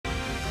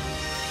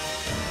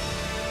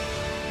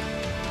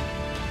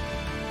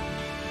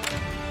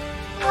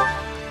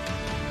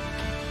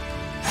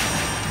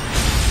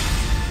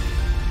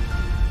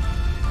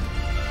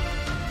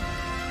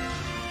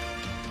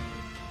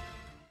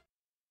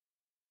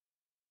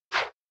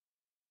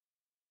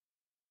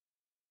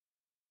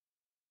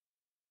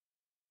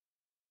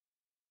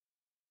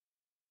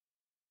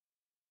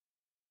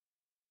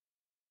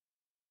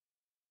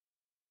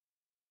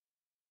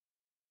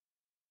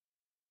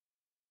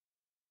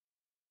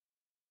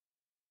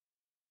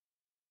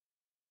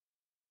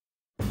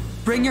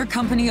Bring your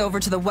company over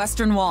to the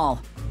Western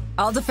Wall.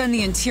 I'll defend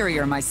the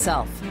interior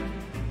myself.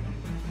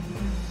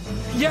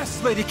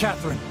 Yes, Lady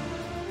Catherine!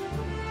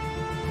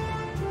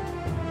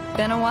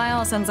 Been a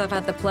while since I've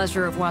had the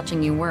pleasure of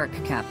watching you work,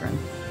 Catherine.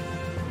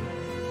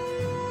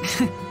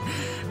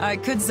 I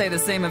could say the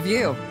same of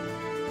you.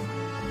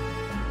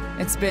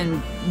 It's been,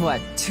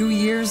 what, 2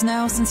 years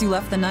now since you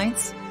left the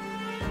Knights?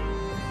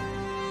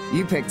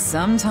 You picked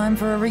some time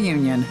for a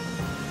reunion.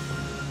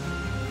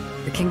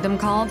 The kingdom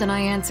called and I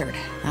answered.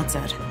 That's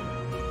it.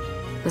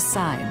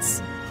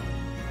 Besides...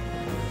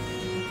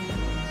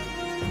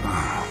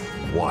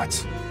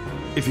 What?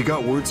 If you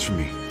got words for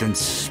me, then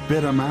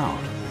spit them out.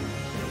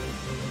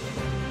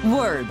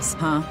 Words,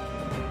 huh?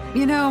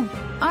 You know,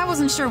 I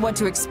wasn't sure what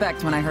to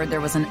expect when I heard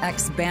there was an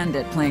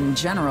ex-bandit playing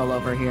general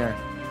over here.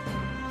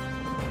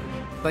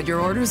 But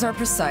your orders are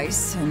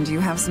precise, and you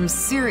have some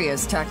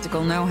serious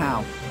tactical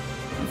know-how.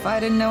 If I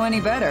didn't know any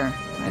better,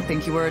 I'd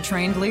think you were a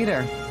trained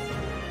leader.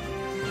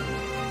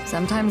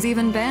 Sometimes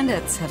even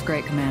bandits have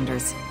great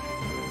commanders.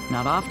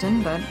 Not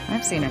often, but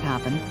I've seen it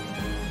happen.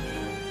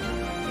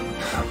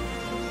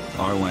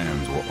 Our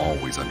lands were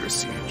always under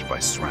siege by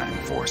Srang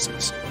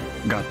forces.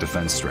 Got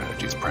defense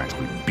strategies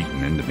practically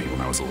beaten into me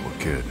when I was a little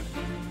kid.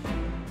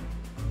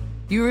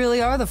 You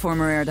really are the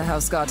former heir to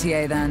House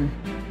Gautier, then.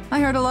 I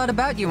heard a lot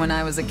about you when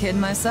I was a kid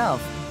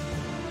myself.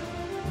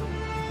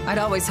 I'd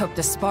always hoped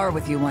to spar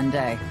with you one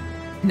day.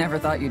 Never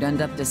thought you'd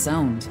end up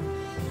disowned.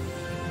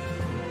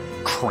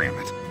 Cram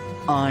it.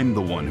 I'm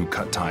the one who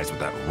cut ties with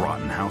that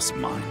rotten house of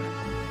mine.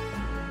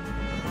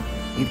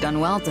 You've done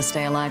well to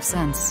stay alive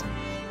since.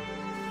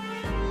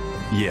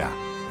 Yeah,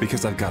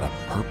 because I've got a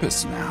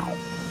purpose now.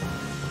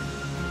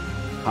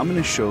 I'm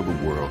gonna show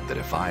the world that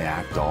if I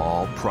act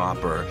all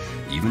proper,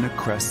 even a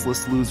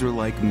crestless loser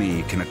like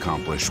me can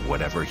accomplish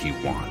whatever he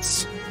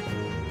wants.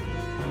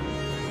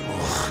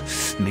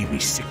 Ugh, made me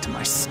sick to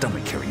my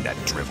stomach hearing that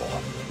drivel.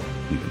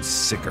 Even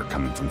sicker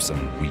coming from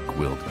some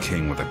weak-willed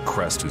king with a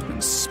crest who's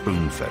been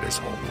spoon-fed his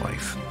whole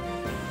life.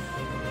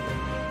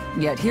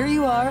 Yet here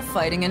you are,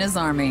 fighting in his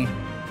army.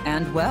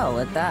 And well,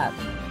 at that.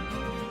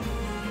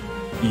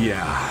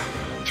 Yeah,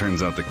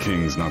 turns out the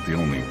king's not the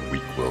only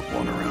weak-willed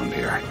one around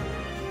here.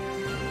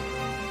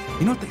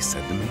 You know what they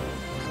said to me?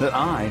 That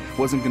I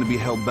wasn't going to be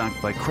held back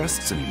by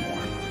crests anymore.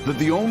 That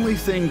the only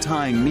thing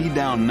tying me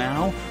down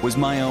now was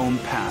my own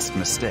past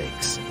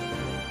mistakes.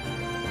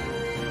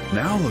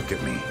 Now look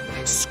at me,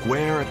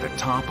 square at the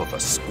top of a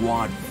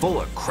squad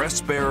full of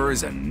crest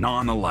bearers and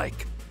none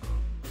alike.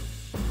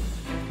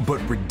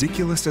 But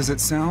ridiculous as it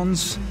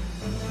sounds,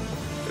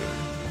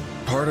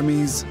 part of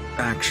me's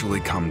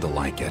actually come to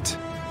like it.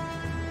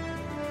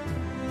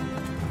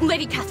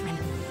 Lady Catherine,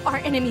 our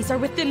enemies are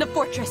within the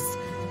fortress,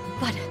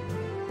 but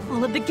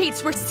all of the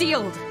gates were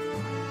sealed.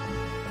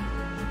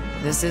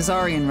 This is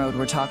Aryan Road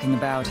we're talking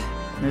about.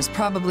 There's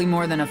probably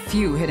more than a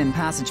few hidden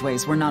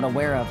passageways we're not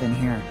aware of in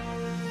here.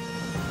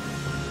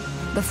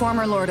 The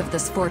former lord of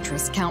this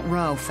fortress, Count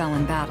Rowe, fell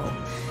in battle,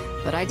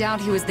 but I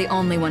doubt he was the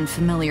only one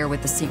familiar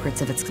with the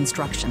secrets of its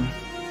construction.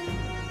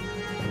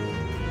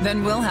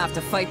 Then we'll have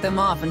to fight them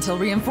off until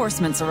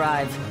reinforcements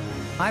arrive.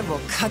 I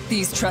will cut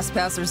these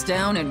trespassers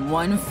down in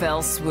one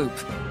fell swoop.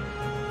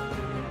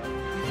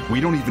 We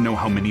don't even know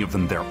how many of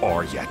them there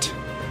are yet.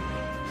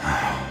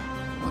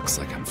 Looks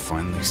like I'm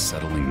finally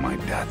settling my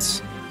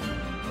debts.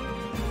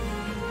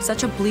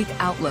 Such a bleak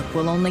outlook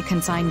will only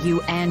consign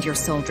you and your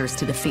soldiers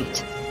to defeat.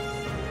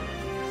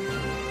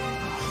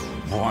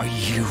 Why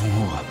you...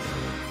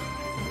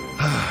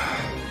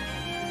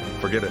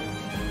 Forget it.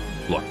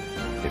 Look,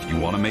 if you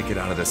want to make it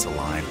out of this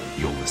alive,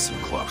 you'll listen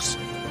close.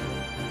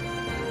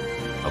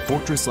 A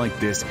fortress like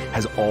this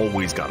has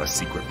always got a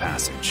secret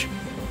passage.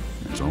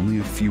 There's only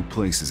a few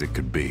places it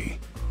could be.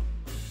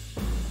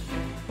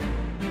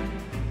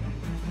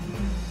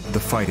 The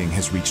fighting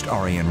has reached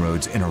Aryan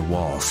Road's inner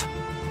walls.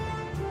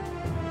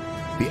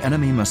 The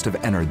enemy must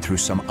have entered through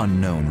some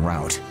unknown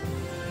route.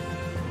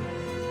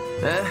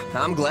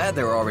 I'm glad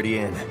they're already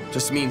in.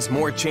 Just means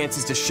more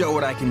chances to show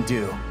what I can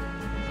do.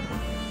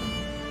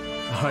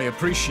 I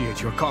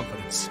appreciate your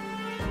confidence.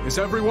 Is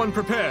everyone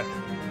prepared?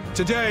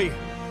 Today,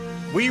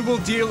 we will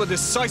deal a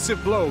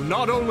decisive blow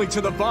not only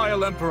to the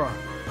vile Emperor,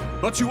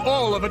 but to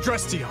all of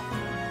Adrestia.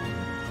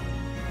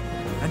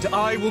 And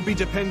I will be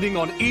depending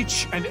on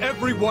each and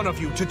every one of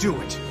you to do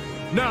it.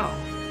 Now,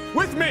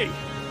 with me!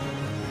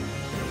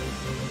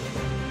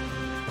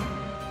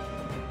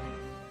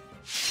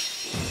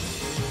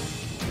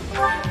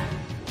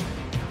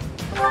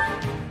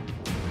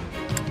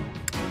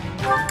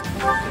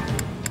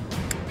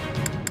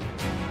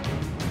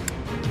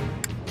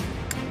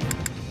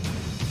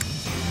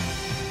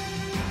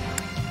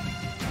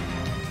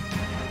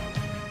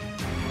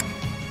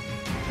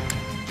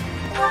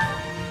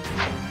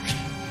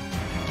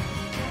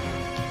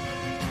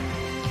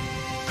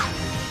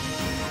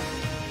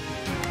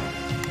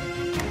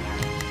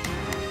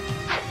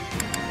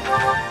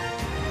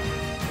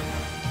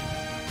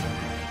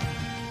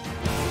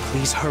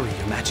 Please hurry,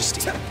 Your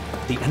Majesty.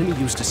 The enemy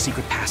used a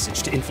secret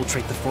passage to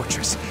infiltrate the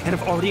fortress, and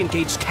have already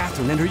engaged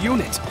Catherine and her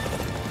unit.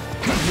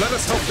 Let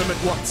us help them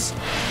at once.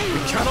 We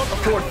cannot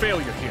afford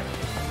failure here.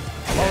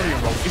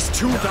 Aryan Road is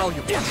too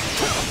valuable.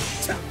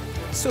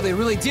 So they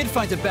really did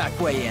find a back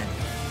way in.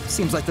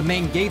 Seems like the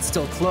main gate's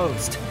still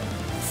closed.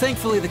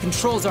 Thankfully, the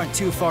controls aren't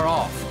too far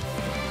off.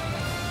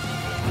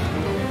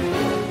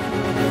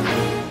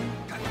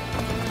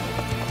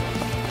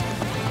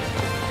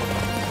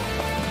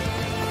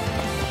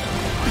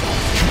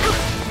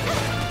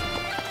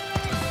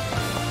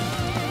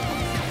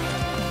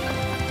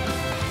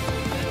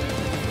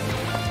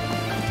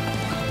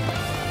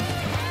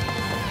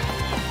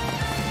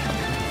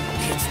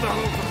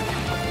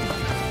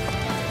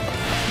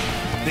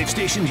 They've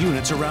stationed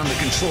units around the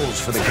controls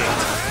for the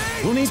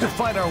gate. We'll need to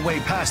fight our way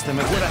past them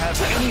if we're to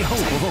have any hope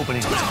of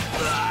opening it.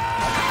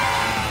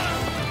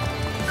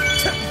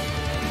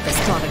 They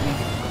spotted me.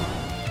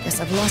 Guess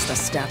I've lost a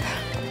step.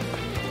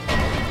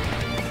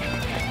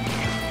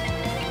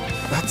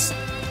 That's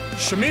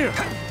Shamir.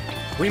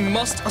 We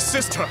must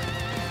assist her.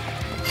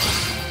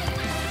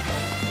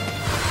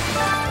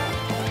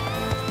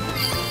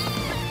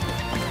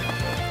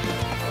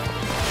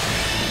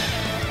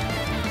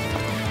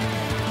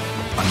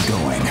 I'm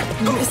going.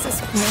 This is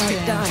where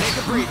I die. Take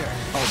a breather.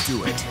 I'll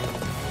do it.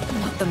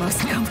 Not the most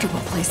comfortable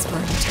place for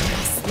an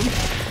eternal sleep.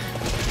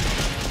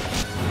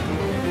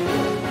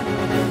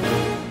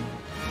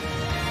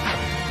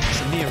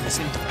 Shamir is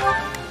in.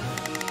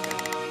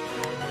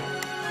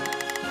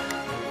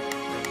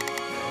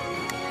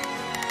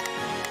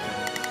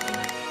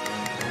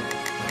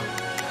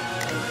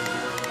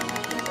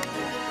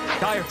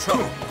 Dire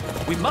trouble.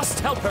 We must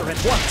help her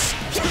at once.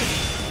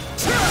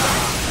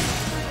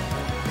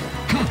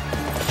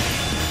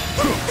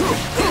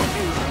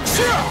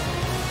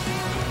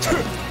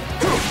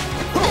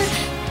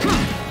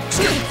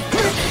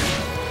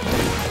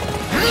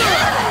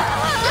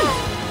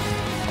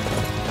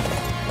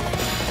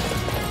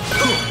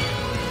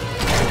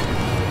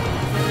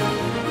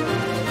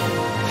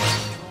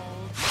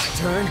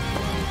 Turn.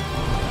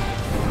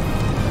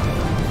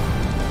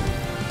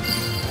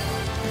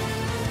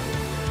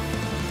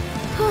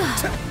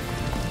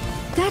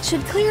 That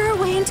should clear our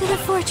way into the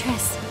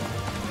fortress.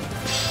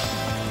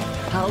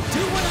 I'll do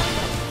what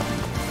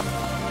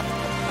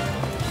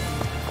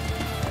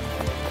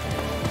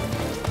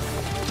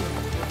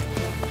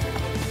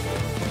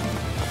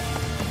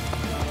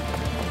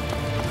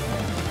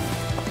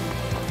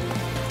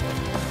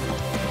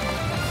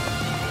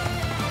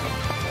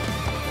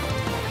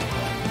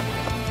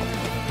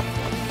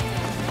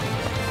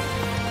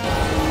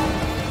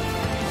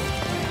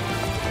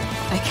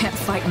I can't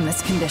fight in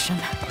this condition.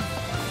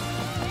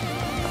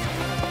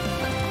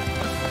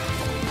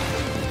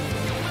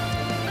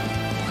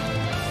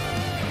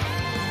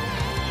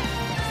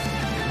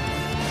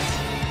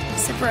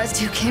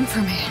 Surprised you came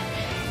for me.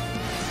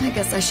 I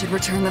guess I should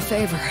return the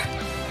favor.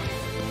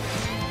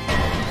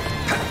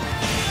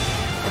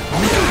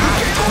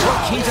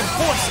 Kingdom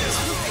forces!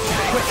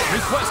 Quick,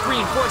 request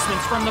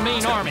reinforcements from the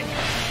main army.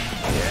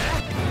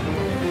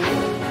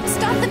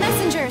 Stop the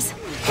messengers!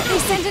 If they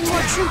send in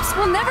more troops,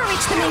 we'll never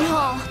reach the main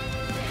hall.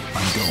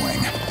 I'm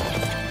going.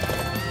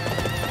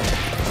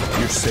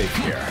 You're safe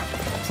here.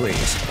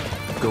 Please,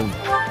 go.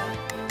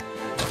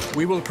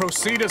 We will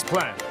proceed as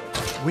planned.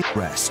 We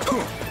rest.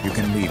 You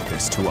can leave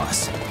this to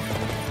us.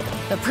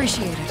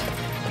 Appreciate it.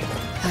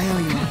 I owe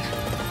you one.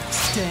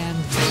 Stand.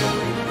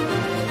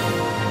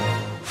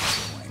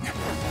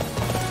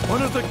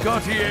 One of the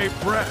Gautier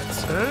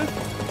brats, huh?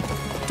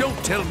 Don't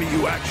tell me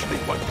you actually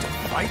want to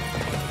fight.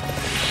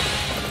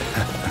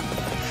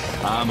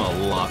 I'm a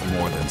lot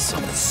more than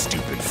some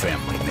stupid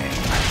family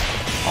name.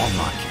 I'll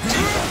knock you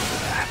teeth out for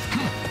that.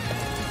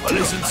 Well,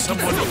 isn't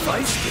someone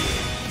feisty?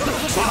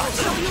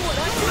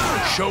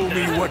 Show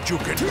me what you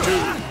can do.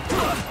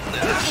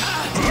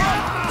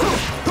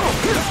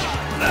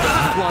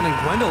 Blonde and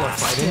Gwendol are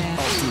fighting.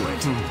 I'll do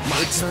it.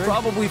 It's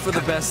probably for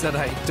the best that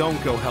I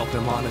don't go help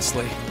him,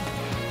 honestly.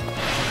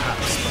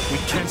 Perhaps, but we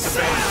can't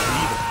stand for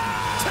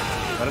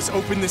either. Let us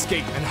open this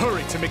gate and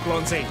hurry to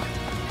Miquelon's aid.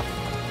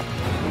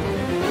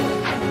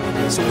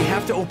 So we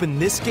have to open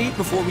this gate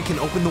before we can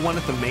open the one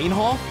at the main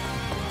hall?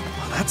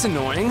 Well, that's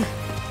annoying.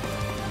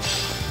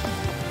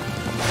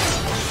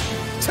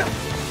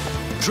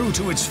 True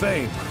to its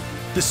fame,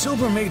 the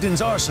Silver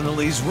Maiden's arsenal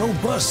is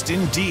robust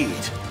indeed.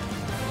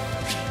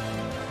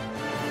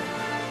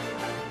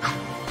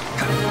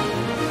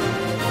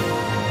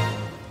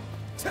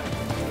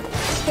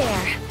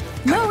 There.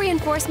 No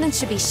reinforcements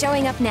should be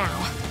showing up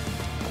now.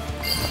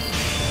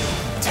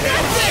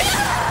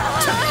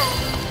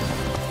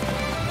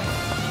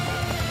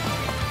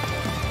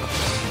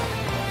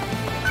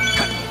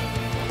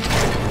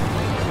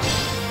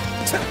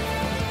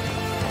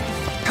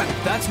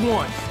 That's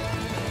one.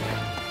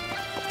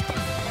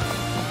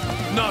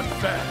 Not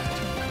bad,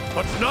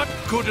 but not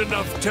good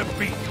enough to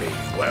beat me,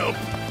 well.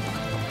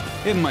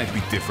 It might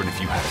be different if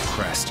you had a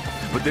crest,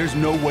 but there's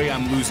no way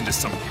I'm losing to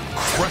some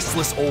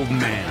crestless old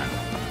man.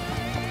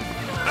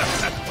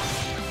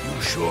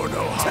 You sure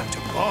know how to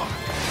bark,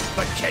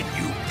 but can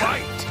you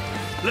bite?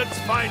 Let's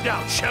find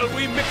out, shall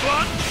we,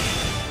 Miquelon?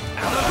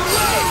 Out of the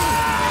way!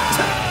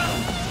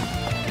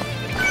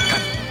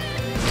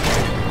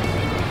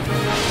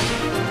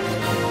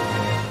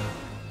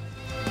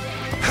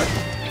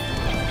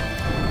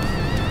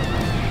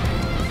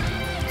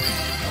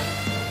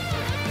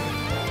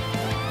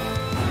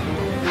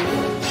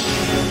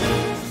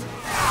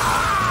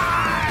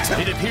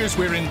 appears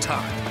we're in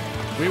time.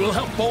 We will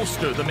help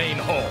bolster the main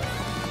hall.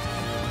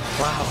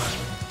 Wow,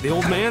 the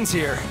old man's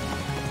here.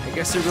 I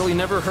guess it really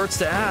never hurts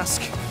to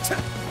ask.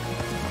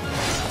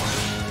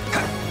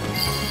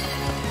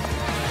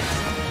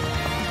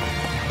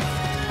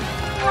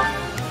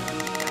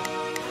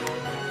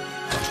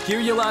 Hear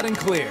you loud and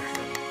clear.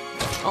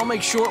 I'll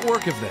make short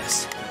work of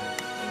this.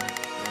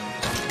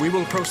 We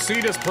will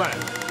proceed as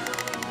planned.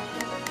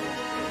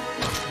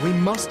 We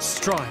must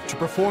strive to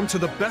perform to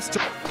the best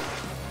of...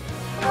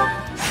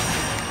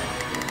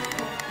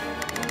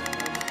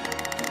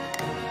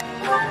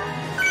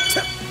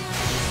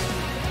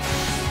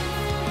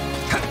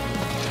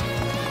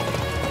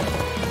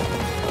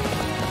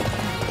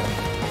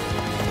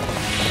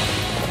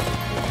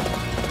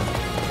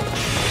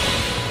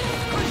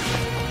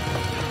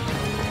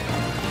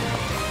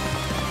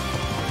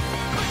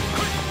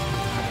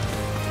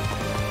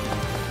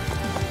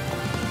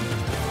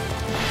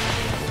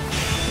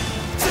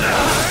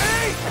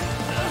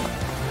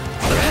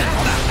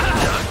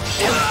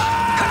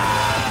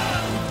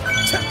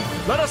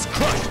 Let us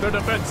crush their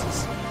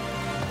defenses.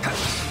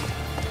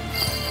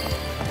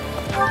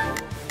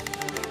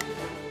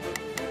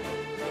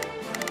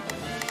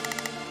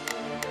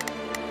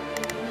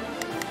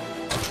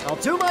 I'll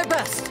do my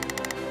best.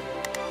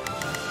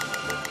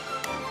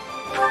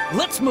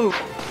 Let's move.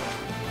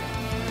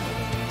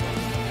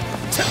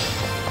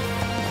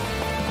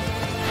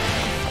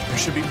 There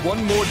should be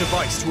one more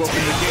device to open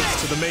the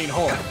gates to the main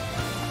hall.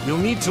 We'll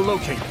need to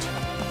locate it.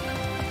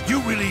 You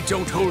really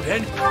don't hold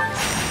any...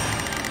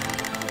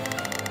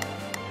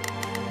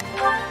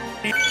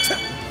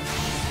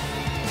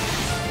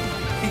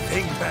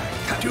 anything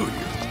back, do you?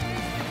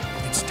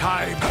 It's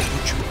time to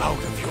put you out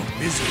of your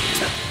misery.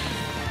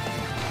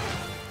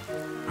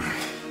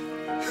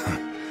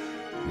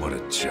 What a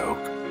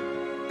joke.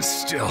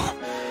 Still,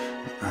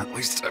 at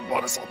least I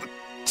bought us all the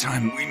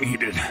time we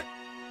needed.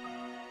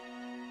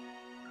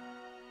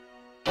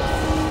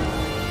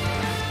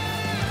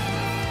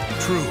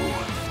 True.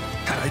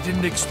 I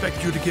didn't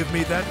expect you to give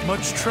me that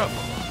much trouble.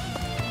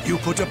 You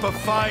put up a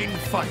fine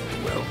fight,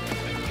 well,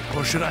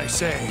 or should I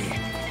say,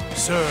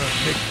 Sir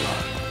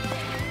Migla.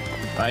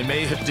 I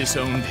may have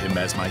disowned him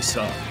as my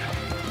son,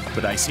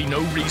 but I see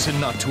no reason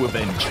not to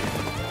avenge him.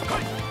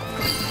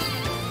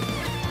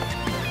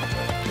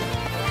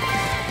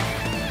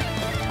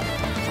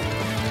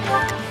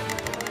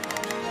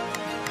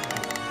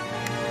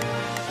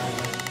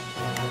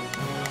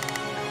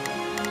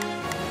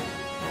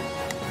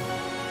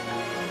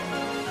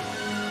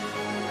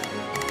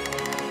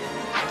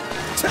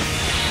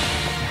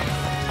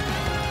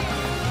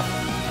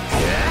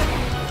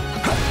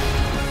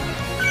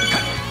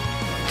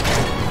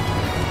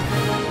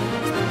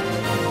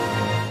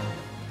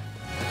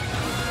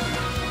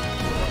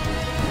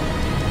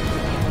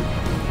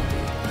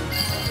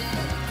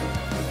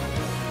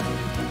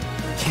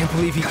 Can't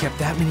believe he kept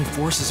that many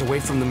forces away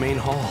from the main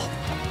hall.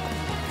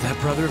 That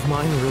brother of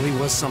mine really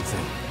was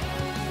something.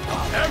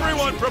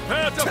 Everyone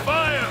prepare to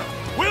fire!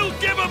 We'll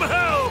give them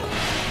hell!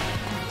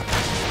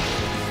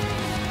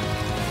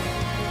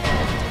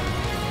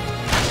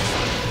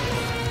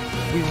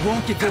 We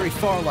won't get very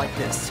far like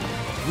this.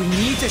 We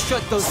need to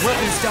shut those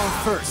weapons down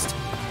first.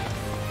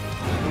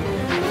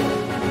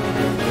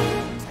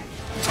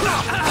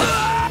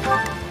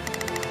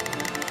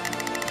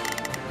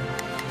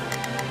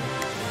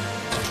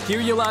 Hear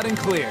you loud and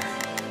clear.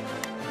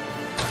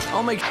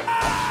 I'll make...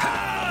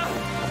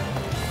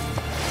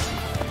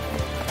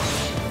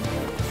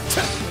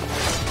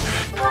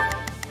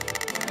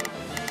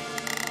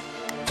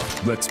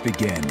 Let's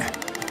begin.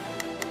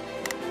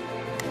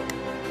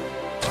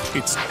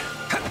 It's...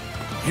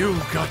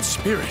 You've got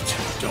spirit,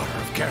 daughter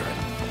of Karen.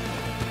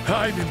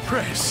 I'm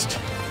impressed.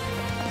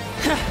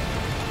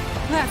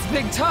 That's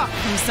big talk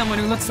from someone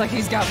who looks like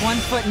he's got one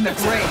foot in the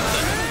grave.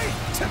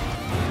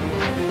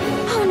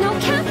 Oh no,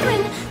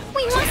 Catherine!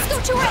 We must go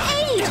to her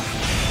aid!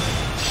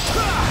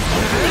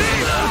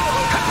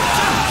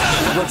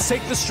 Let's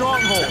take the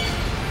stronghold.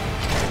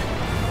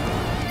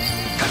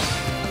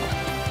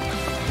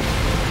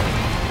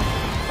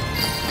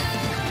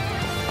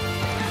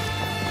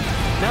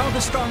 Now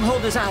the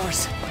stronghold is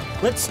ours.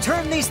 Let's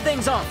turn these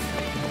things off.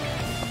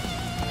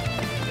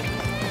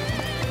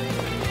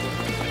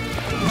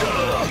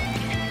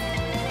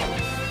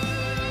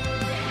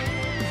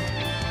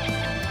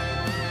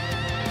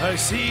 I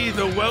see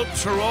the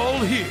whelps are all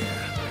here.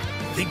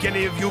 Think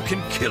any of you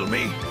can kill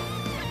me?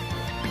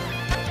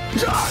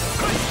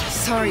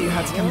 Sorry you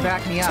had to come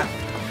back me up.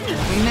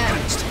 We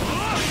managed.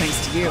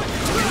 Thanks to you.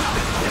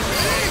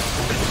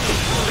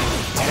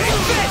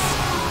 Take this!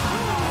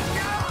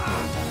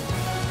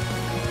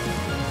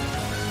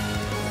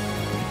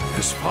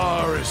 As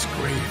far as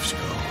graves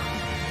go,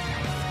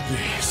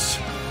 yes,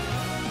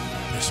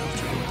 this'll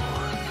do.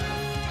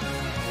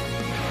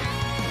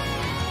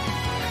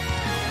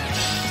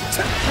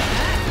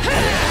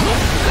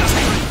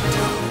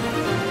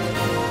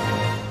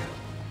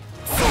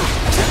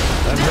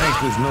 A knight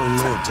with no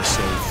lord to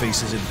save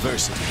faces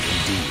adversity,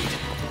 indeed.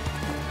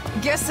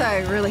 Guess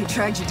I really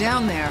dragged you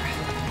down there.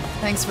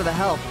 Thanks for the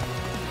help.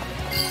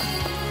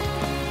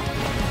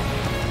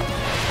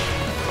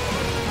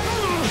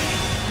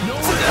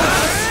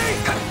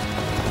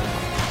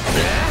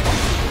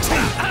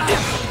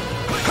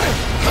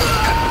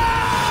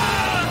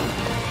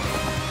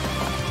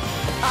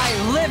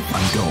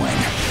 I'm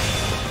going.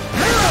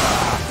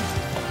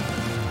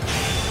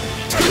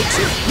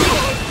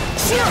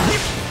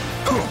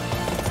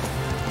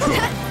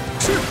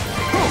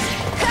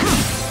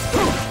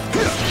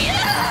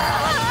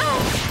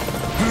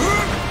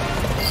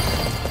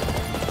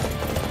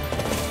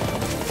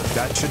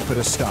 That should put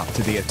a stop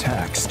to the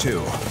attacks,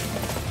 too.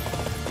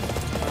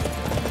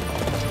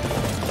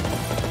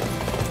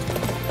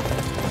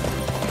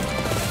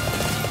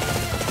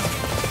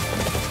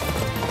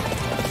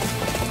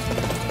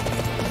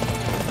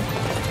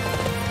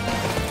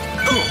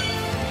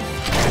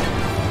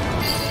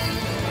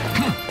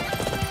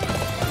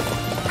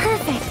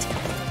 Perfect.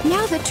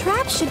 Now the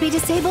trap should be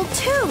disabled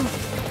too.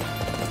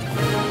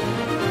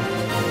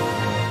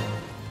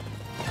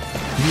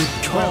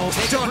 Well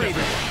done,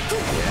 everyone.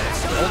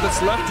 All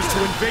that's left is to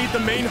invade the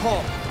main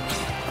hall.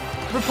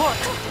 Report.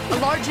 A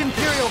large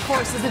Imperial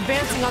force is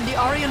advancing on the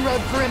Aryan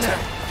Road perimeter.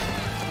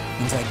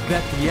 And I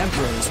bet the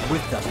Emperor is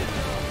with them.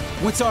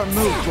 What's our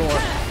move,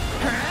 Lord?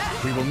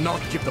 We will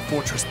not give the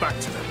fortress back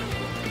to them.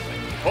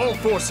 All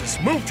forces,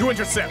 move to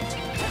intercept!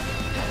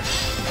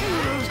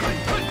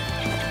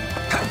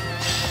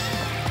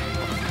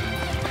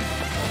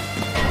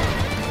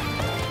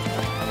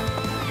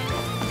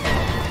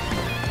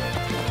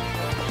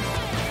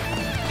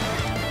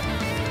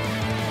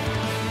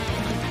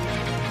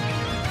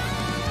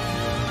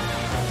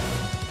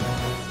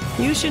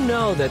 You should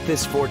know that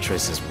this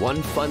fortress is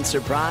one fun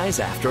surprise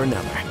after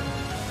another.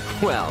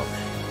 Well,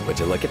 would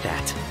you look at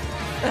that?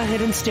 A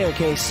hidden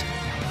staircase.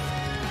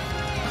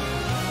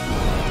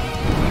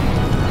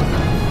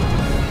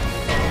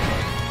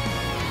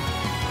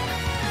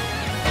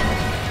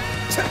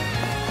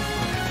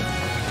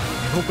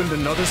 They opened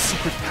another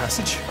secret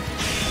passage?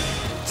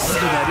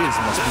 Whatever that is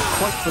must be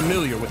quite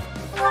familiar with...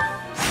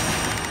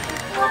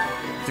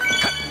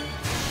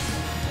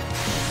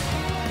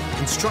 the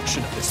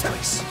construction of this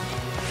place.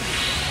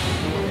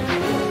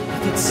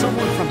 It's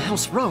someone from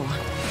House Rowe.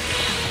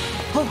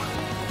 Oh,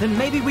 then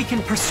maybe we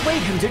can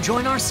persuade him to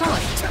join our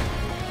side.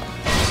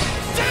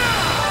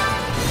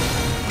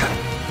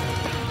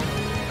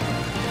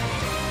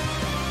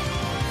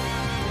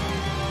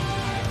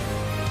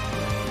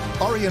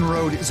 Aryan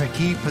Road is a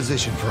key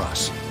position for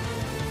us.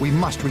 We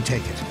must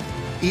retake it,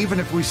 even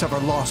if we suffer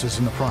losses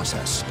in the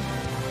process.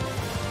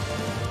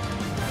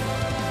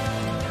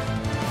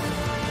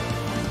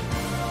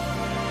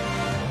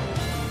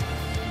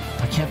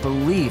 I can't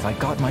believe I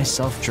got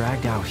myself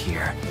dragged out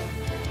here.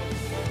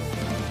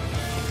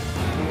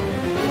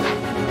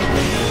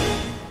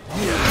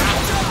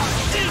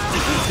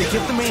 If they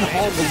get the main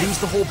hall, we'll lose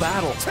the whole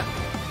battle.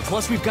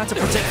 Plus, we've got to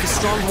protect the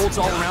strongholds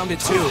all around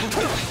it, too.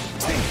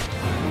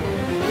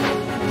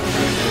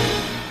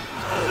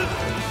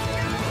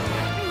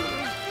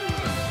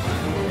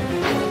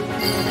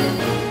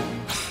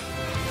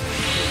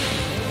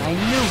 I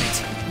knew it.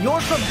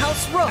 You're from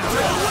House Rowe.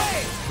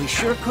 We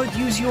sure could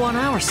use you on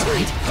our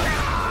side.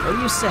 What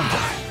do you say?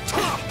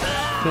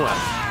 Well,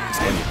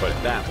 when you put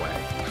it that way,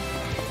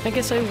 I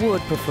guess I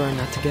would prefer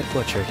not to get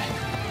butchered.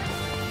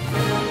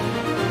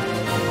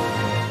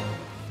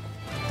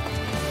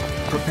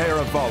 Prepare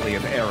a volley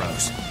of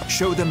arrows.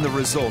 Show them the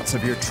results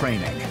of your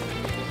training.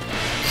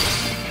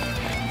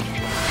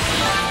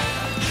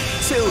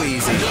 Too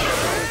easy.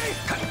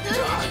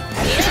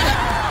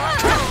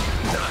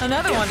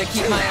 Another one to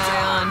keep my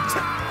eye on.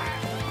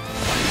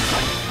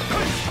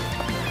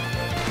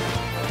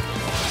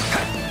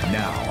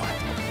 Now,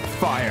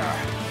 fire!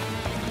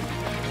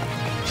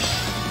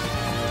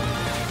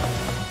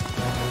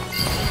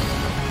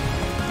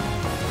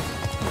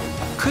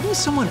 Couldn't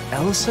someone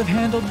else have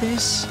handled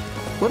this?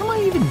 What am I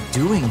even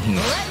doing here?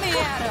 Let me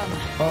at him!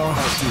 Oh,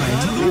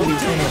 I'm really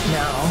in it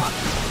now.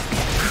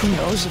 Who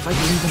knows if I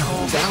can even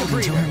hold out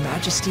until Her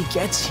Majesty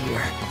gets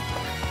here.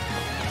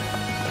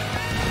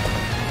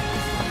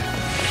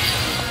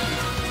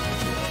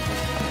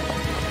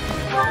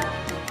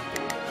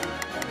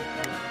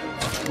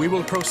 We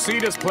will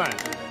proceed as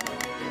planned.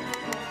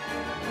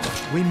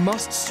 We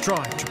must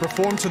strive to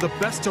perform to the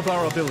best of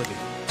our ability.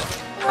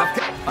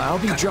 I'll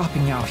be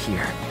dropping out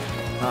here.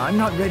 I'm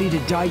not ready to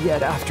die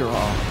yet after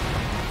all.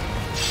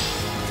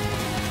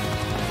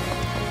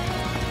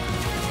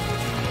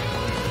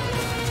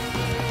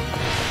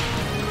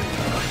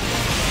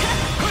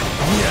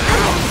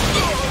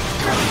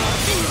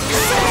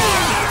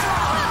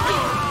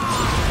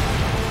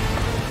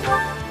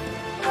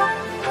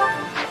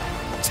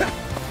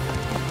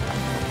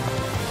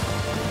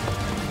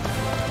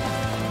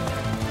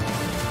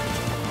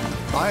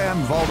 I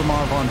am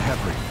Valdemar von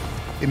Hebring,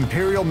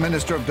 Imperial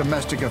Minister of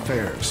Domestic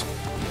Affairs.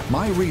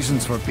 My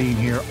reasons for being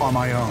here are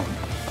my own.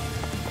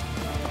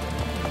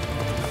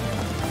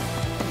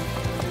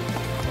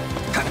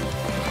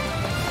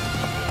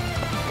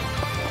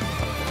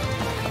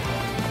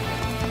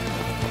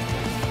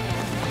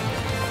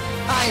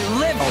 I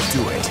live. I'll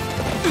do it.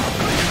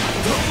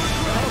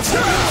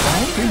 I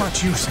won't be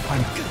much use if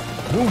I'm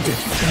wounded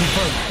and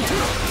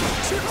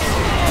burned.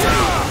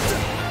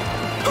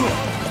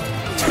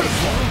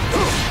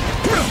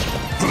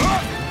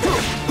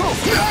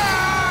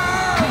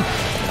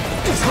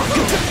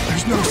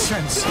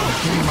 sense of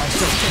getting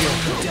myself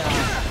killed.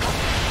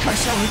 I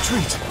shall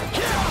retreat.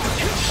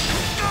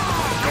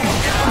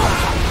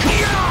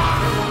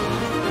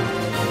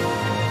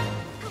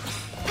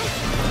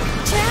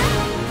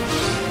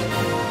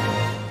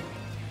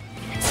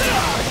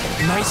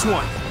 Nice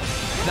one.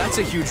 That's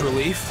a huge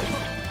relief.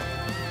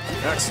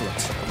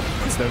 Excellent.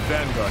 Is their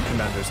Vanguard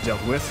commanders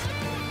dealt with?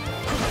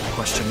 The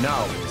question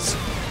now is,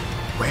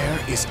 where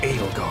is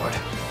Edelgard?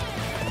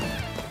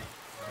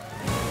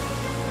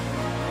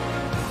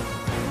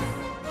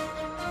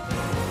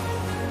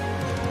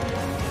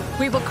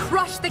 We will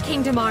crush the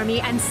Kingdom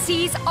Army and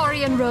seize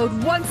Aryan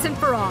Road once and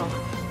for all.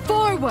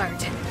 Forward!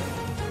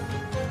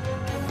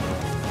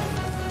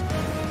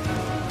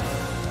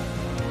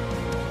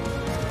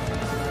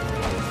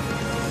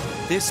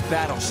 This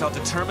battle shall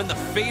determine the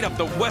fate of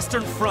the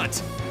Western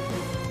Front.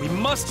 We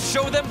must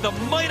show them the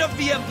might of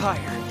the Empire.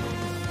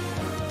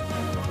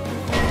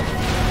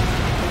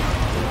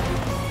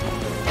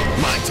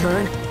 My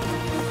turn?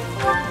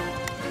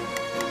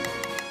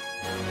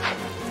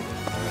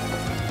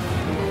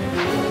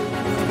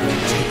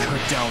 Take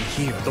her down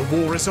here. The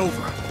war is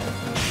over.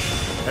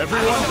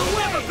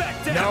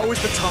 Everyone, now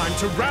is the time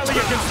to rally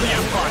against the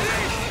Empire.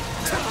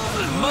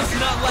 We must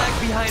not lag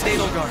behind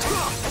Edelgard.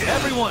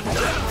 Everyone,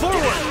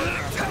 forward!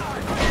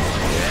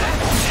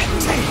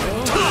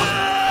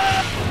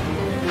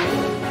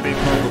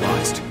 They've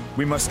mobilized.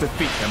 We must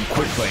defeat them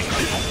quickly.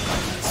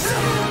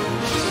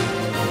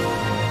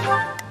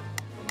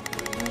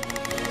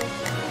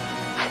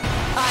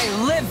 I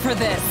live for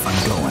this!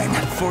 I'm going.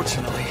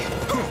 Unfortunately,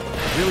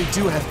 I really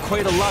do have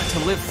quite a lot to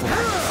live for.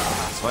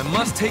 So I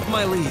must take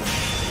my leave.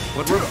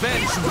 But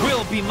revenge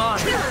will be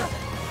mine.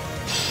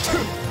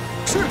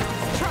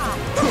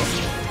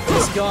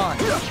 He's gone.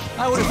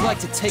 I would have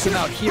liked to take him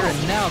out here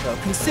and now, though,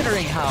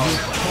 considering how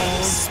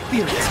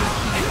spirited he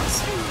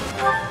is.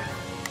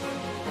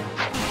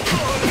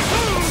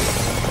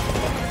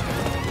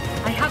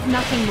 I have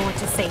nothing more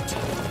to say to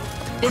you.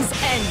 This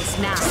ends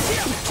now.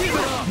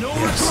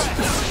 Yes,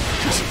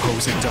 I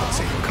suppose it does,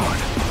 Edelgard.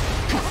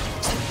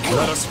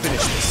 Let us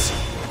finish this.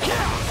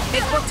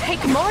 It will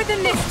take more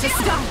than this to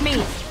stop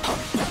me.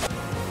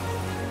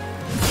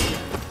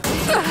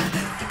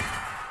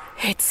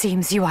 It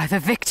seems you are the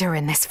victor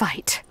in this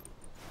fight.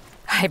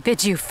 I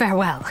bid you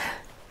farewell.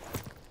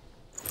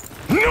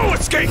 No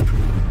escape!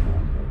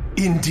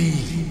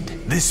 Indeed,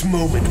 this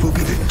moment will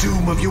be the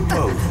doom of you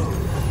both.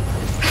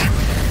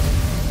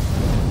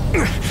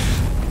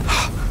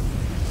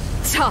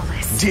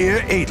 Tallis.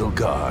 Dear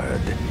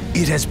Edelgard,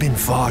 it has been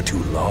far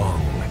too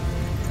long.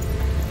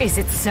 Is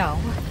it so?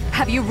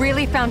 Have you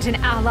really found an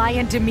ally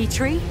in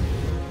Dimitri?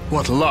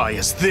 What lie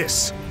is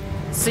this?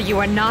 So you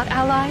are not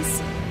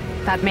allies?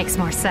 That makes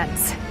more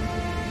sense.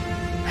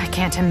 I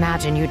can't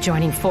imagine you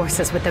joining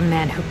forces with the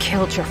man who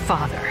killed your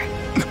father.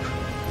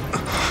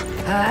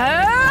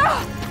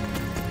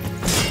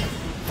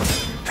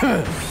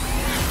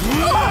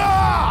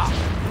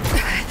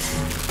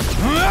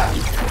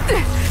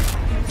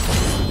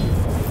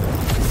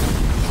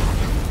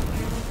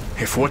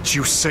 If what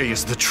you say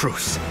is the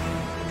truth,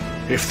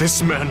 if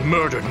this man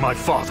murdered my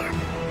father,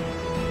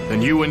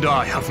 then you and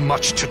I have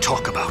much to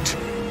talk about.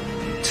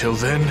 Till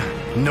then,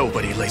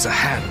 nobody lays a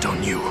hand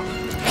on you.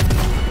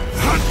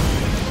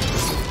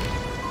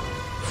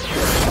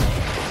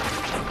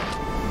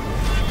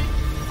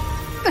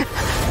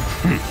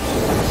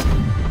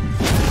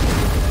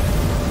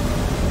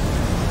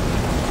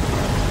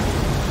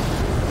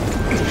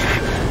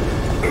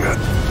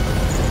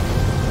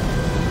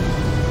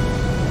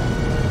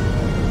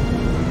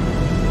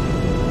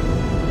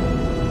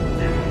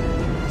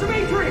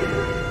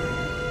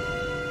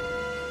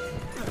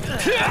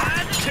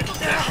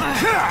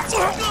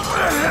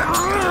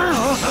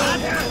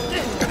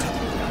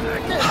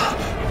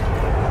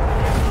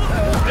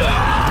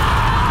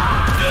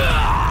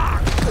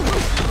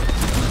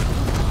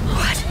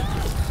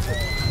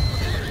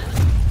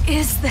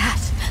 Is that?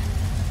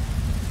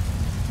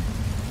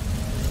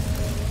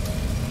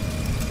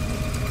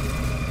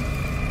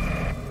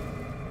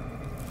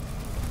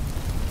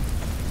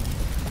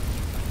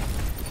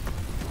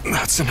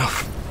 That's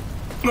enough.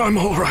 I'm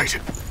all right.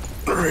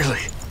 Really.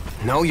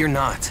 No, you're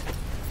not.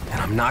 And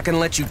I'm not gonna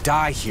let you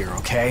die here,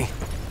 okay?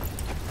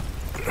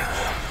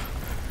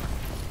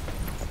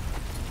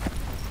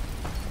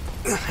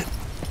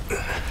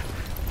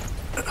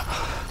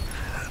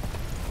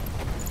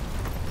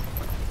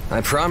 I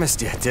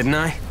promised you, didn't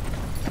I?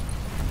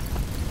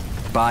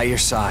 By your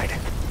side.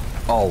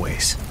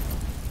 Always.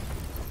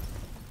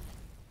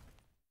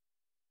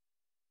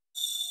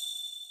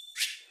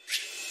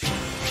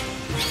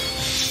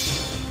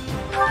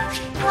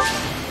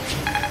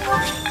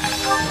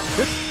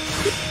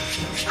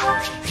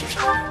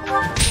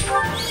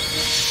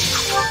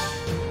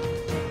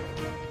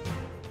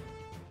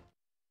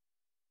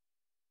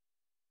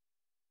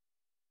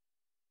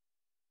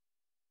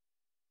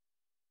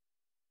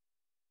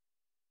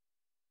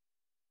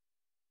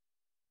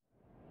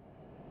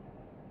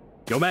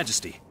 Your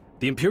Majesty,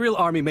 the Imperial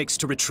Army makes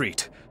to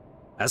retreat.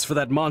 As for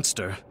that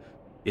monster,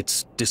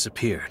 it's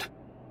disappeared.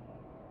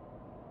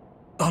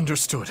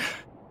 Understood.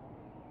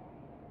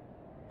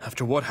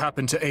 After what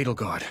happened to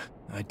Edelgard,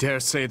 I dare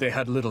say they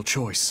had little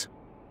choice.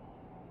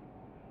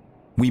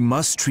 We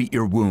must treat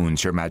your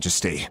wounds, Your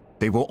Majesty.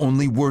 They will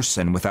only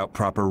worsen without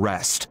proper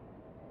rest.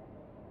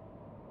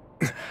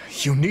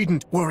 You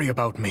needn't worry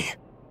about me.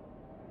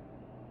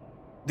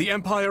 The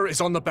Empire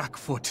is on the back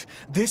foot.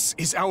 This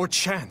is our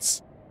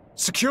chance.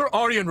 Secure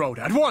Aryan Road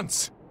at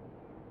once!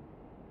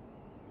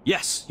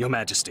 Yes, Your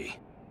Majesty.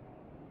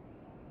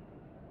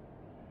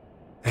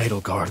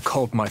 Edelgard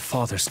called my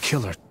father's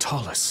killer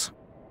Talus.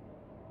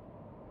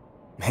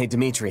 Hey,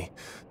 Dimitri.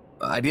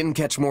 I didn't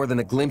catch more than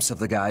a glimpse of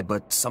the guy,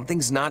 but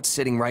something's not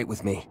sitting right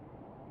with me.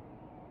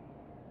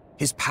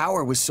 His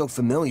power was so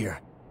familiar.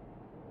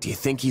 Do you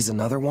think he's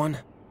another one?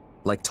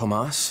 Like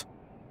Tomas?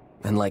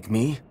 And like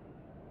me?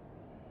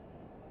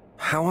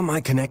 How am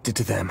I connected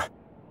to them?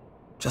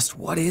 Just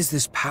what is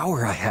this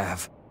power I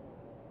have?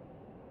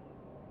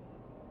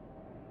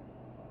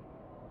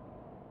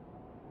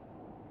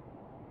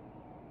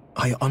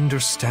 I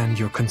understand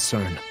your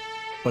concern,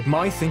 but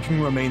my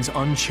thinking remains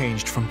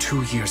unchanged from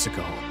 2 years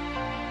ago.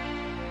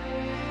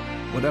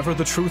 Whatever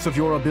the truth of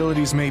your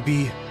abilities may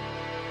be,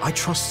 I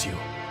trust you,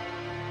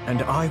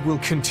 and I will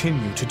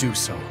continue to do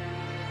so.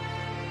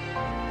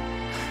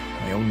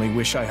 I only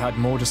wish I had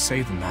more to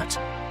say than that.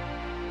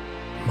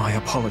 My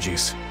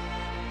apologies.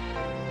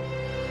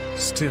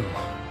 Still,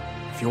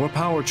 if your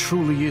power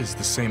truly is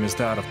the same as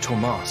that of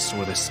Tomas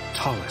or this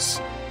Talus,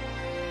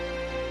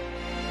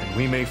 then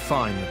we may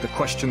find that the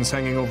questions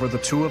hanging over the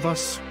two of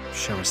us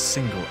share a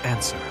single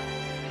answer.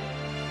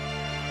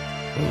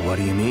 What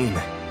do you mean?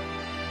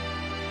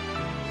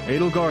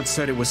 Edelgard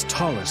said it was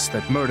Talus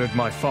that murdered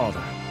my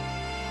father.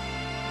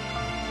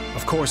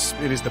 Of course,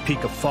 it is the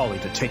peak of folly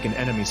to take an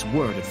enemy's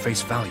word at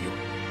face value.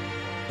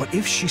 But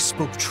if she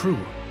spoke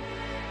true,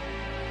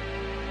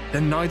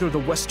 then neither the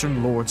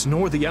Western Lords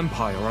nor the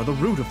Empire are the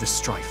root of this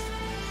strife.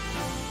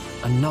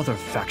 Another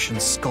faction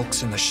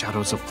skulks in the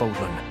shadows of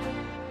Fodlan,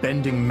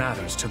 bending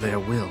matters to their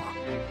will.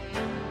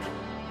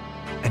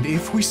 And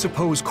if we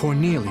suppose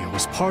Cornelia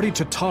was party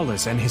to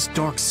Talus and his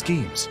dark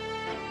schemes,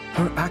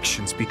 her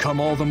actions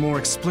become all the more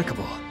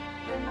explicable.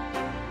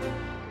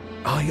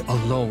 I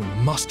alone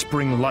must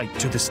bring light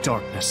to this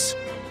darkness.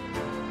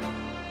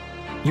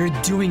 You're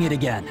doing it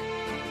again.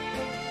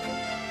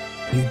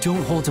 You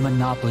don't hold a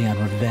monopoly on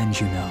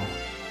revenge, you know.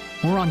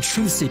 Or on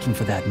truth-seeking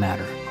for that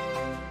matter.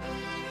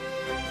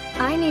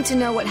 I need to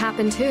know what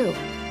happened too.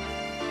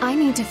 I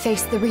need to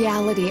face the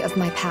reality of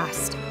my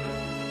past.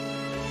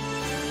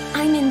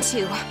 I'm in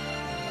too.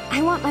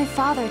 I want my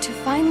father to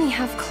finally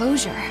have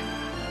closure.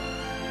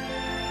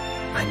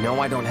 I know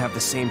I don't have the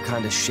same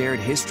kind of shared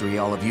history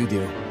all of you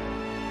do.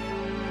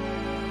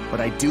 But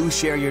I do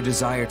share your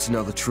desire to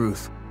know the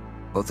truth,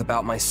 both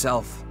about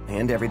myself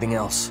and everything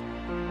else.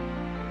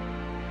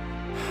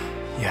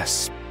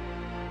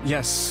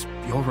 Yes,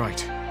 you're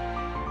right.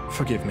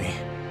 Forgive me.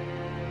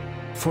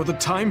 For the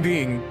time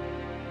being...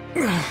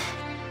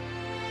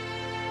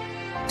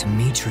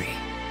 Dimitri.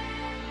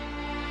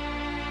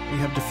 We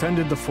have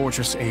defended the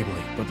fortress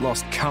ably, but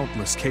lost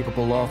countless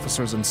capable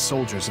officers and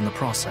soldiers in the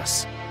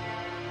process.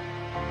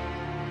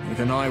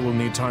 Even I will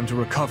need time to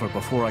recover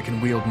before I can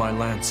wield my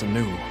lance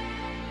anew.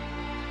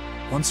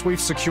 Once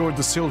we've secured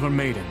the Silver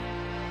Maiden,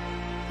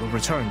 we'll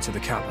return to the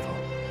capital.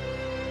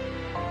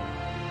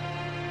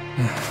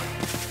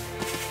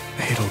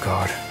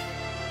 Edelgard.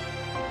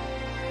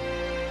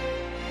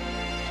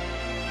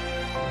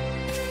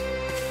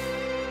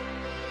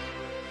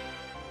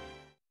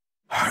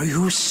 Are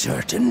you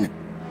certain?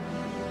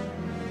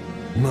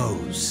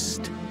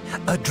 Most.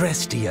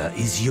 Adrestia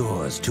is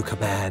yours to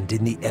command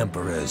in the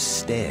Emperor's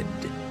stead.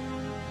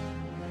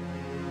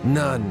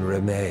 None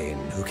remain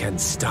who can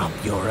stop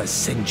your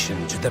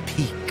ascension to the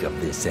peak of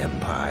this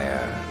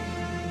empire.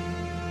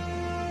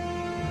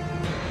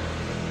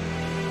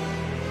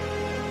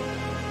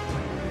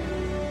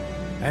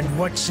 And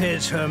what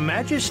says Her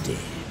Majesty?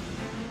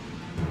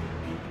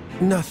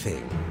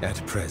 Nothing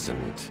at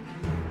present.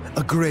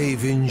 A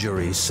grave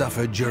injury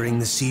suffered during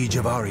the siege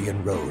of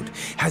Aryan Road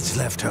has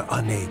left her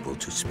unable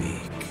to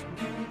speak.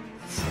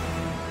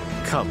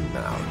 Come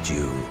now,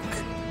 Duke.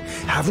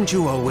 Haven't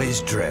you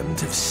always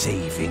dreamt of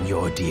saving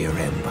your dear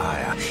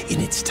empire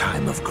in its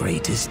time of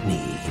greatest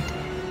need?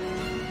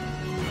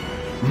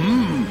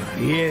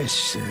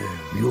 Yes,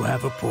 you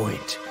have a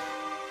point.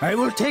 I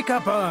will take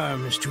up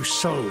arms to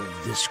solve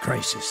this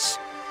crisis.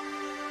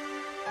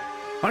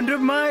 Under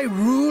my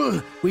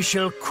rule, we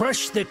shall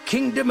crush the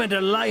Kingdom and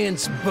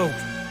Alliance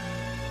both,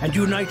 and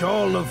unite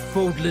all of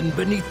Fodlan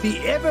beneath the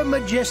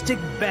ever-majestic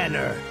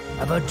banner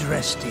of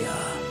Adrestia.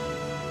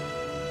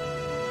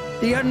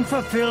 The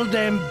unfulfilled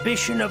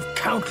ambition of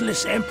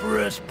countless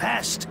emperors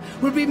past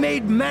will be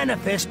made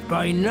manifest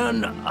by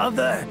none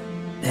other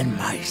than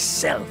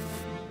myself.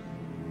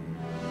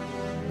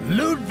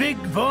 Ludwig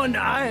von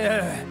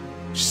Eyre,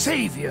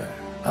 savior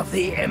of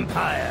the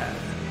Empire.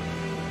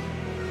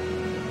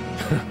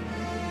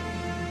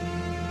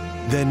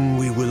 Then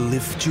we will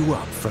lift you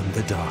up from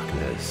the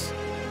darkness,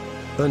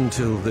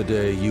 until the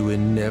day you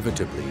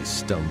inevitably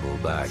stumble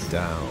back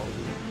down.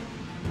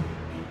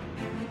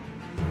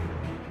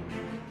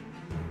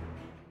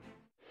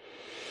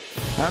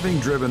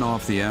 Having driven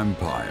off the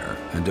Empire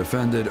and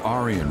defended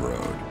Aryan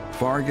Road,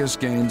 Fargus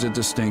gains a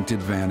distinct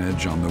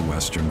advantage on the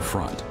Western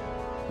Front,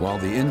 while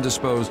the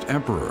indisposed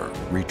Emperor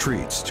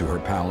retreats to her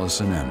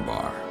palace in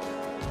Enbar.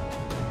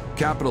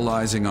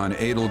 Capitalizing on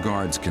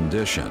Edelgard's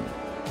condition,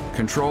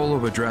 control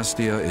of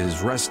Adrestia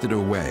is wrested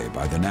away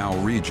by the now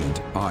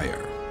regent,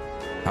 Ire.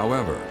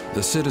 However,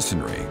 the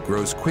citizenry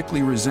grows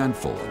quickly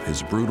resentful of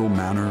his brutal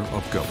manner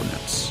of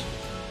governance.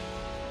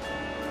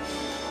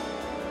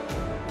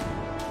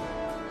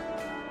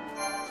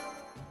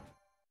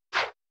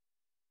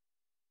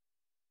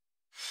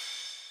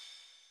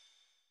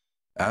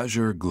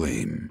 Azure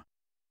Gleam.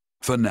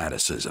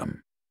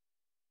 Fanaticism.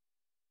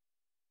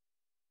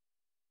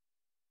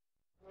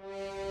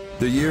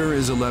 The year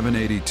is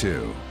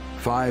 1182.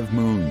 5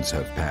 moons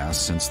have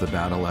passed since the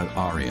battle at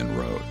Aryan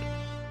Road.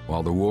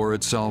 While the war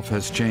itself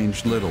has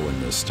changed little in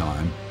this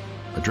time,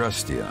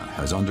 Adrestia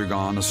has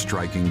undergone a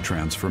striking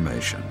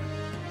transformation.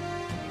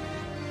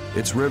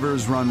 Its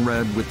rivers run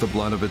red with the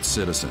blood of its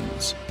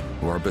citizens,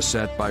 who are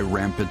beset by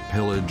rampant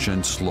pillage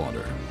and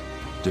slaughter.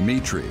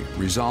 Dmitri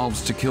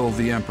resolves to kill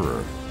the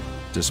Emperor,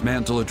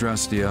 dismantle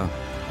Adrestia,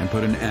 and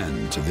put an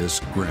end to this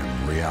grim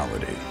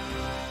reality.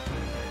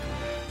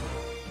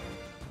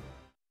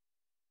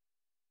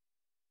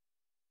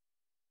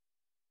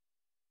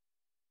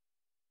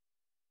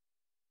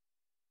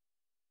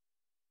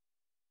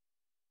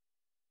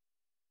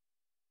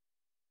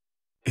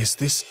 Is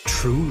this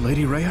true,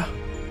 Lady Rhea?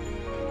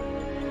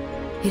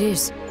 It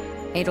is.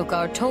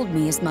 Edelgard told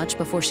me as much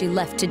before she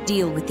left to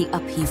deal with the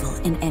upheaval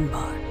in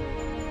Enbar.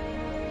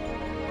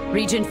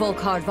 Regent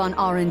Volkard von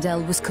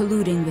Arundel was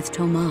colluding with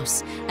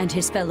Tomas and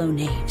his fellow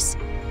knaves.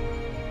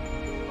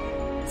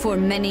 For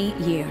many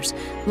years,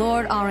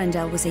 Lord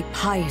Arundel was a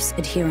pious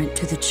adherent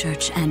to the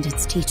Church and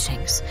its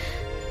teachings,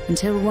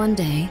 until one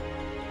day,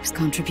 his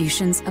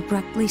contributions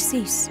abruptly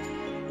ceased.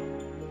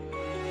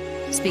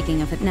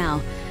 Speaking of it now,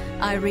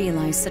 I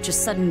realize such a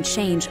sudden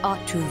change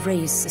ought to have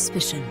raised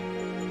suspicion.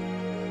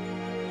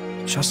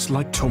 Just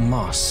like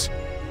Tomas,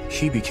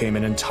 he became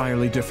an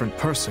entirely different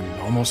person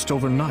almost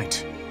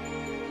overnight.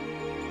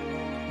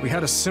 We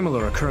had a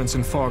similar occurrence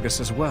in Fargus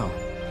as well.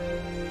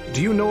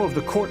 Do you know of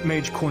the court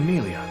mage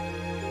Cornelia?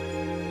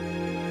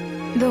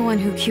 The one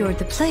who cured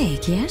the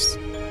plague, yes?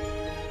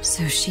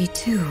 So she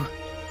too.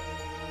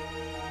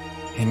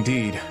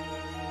 Indeed.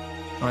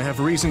 I have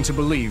reason to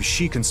believe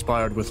she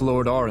conspired with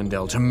Lord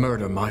Arundel to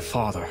murder my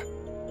father.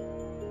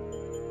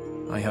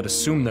 I had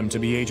assumed them to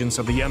be agents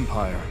of the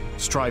Empire,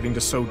 striving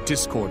to sow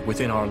discord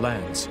within our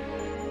lands.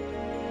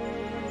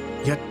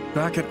 Yet,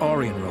 back at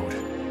Aryan Road,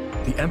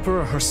 the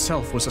Emperor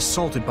herself was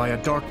assaulted by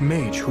a dark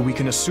mage who we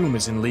can assume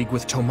is in league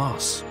with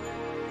Tomas.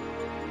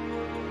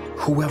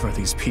 Whoever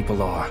these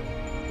people are,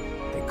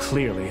 they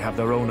clearly have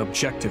their own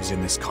objectives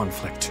in this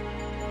conflict.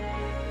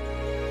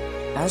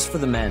 As for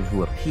the man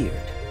who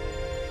appeared,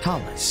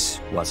 Talus,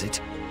 was it?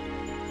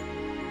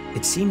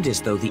 It seemed as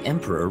though the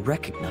Emperor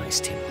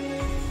recognized him.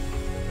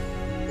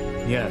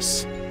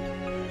 Yes.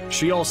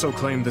 She also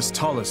claimed this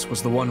Talus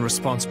was the one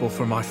responsible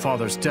for my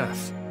father's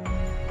death.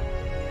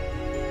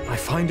 I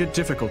find it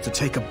difficult to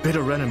take a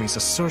bitter enemy's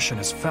assertion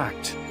as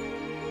fact.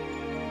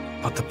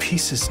 But the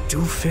pieces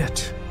do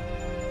fit.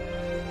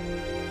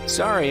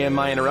 Sorry, am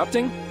I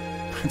interrupting?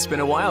 It's been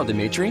a while,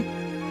 Dmitri.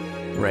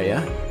 Rhea?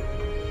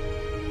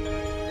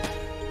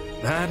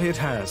 That it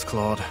has,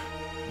 Claude.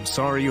 I'm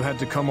sorry you had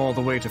to come all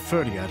the way to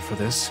Ferdiad for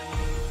this.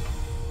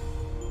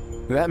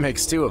 That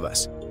makes 2 of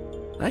us.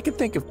 I could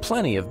think of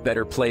plenty of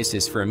better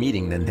places for a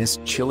meeting than this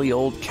chilly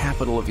old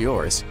capital of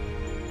yours.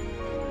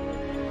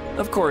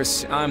 Of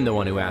course, I'm the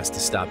one who asked to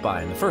stop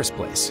by in the first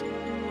place.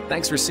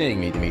 Thanks for seeing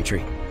me,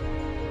 Dmitri.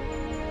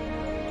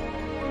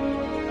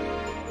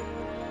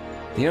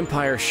 The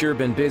Empire's sure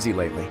been busy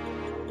lately.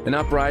 An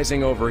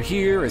uprising over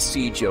here, a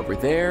siege over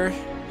there.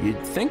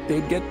 You'd think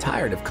they'd get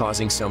tired of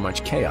causing so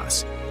much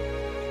chaos.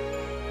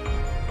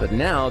 But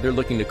now they're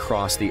looking to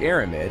cross the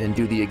Aramid and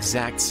do the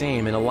exact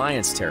same in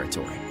Alliance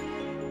territory.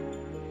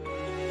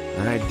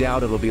 I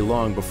doubt it'll be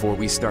long before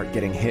we start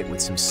getting hit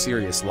with some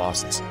serious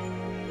losses.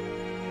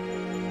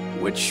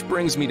 Which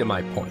brings me to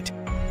my point.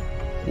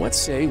 What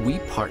say we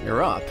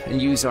partner up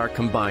and use our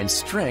combined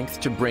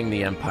strength to bring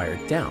the Empire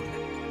down?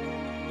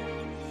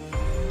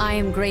 I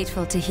am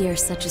grateful to hear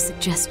such a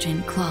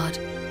suggestion, Claude.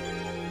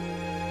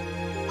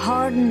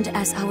 Hardened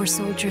as our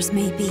soldiers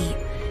may be,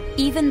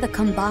 even the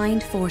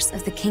combined force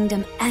of the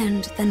Kingdom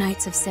and the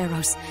Knights of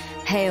Seros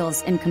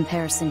pales in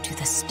comparison to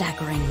the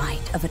staggering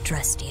might of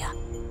Adrestia.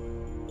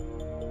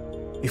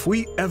 If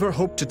we ever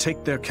hope to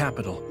take their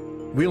capital,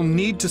 we'll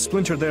need to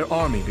splinter their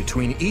army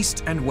between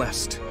east and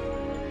west.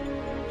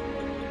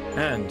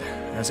 And,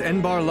 as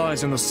Enbar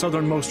lies in the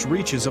southernmost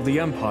reaches of the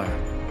Empire,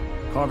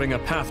 carving a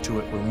path to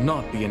it will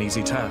not be an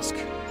easy task.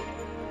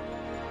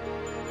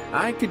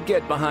 I could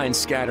get behind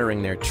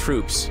scattering their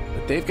troops,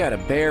 but they've got a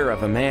bear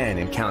of a man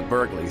in Count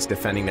Bergley's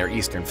defending their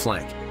eastern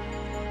flank.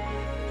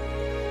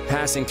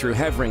 Passing through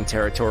Hevring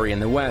territory in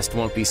the west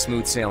won't be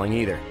smooth sailing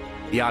either.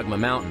 The Agma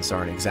Mountains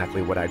aren't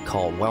exactly what I'd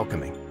call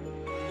welcoming.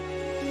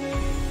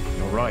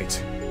 You're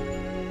right.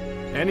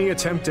 Any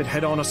attempt at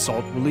head-on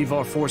assault will leave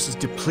our forces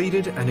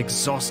depleted and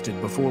exhausted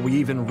before we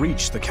even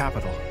reach the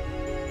capital.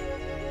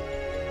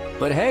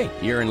 But hey,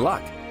 you're in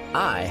luck.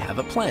 I have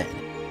a plan.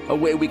 A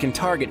way we can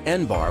target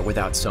Enbar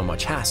without so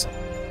much hassle.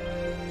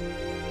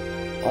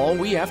 All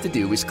we have to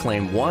do is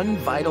claim one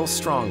vital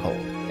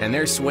stronghold, and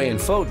their sway in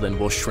Fodlan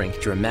will shrink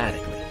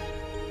dramatically.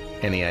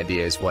 Any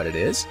ideas what it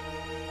is?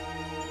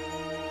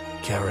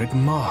 Garreg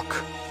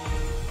Mach.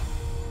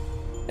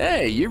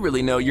 Hey, you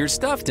really know your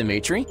stuff,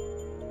 Dimitri.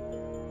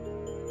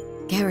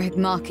 Garreg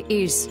Mach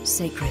is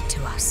sacred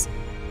to us.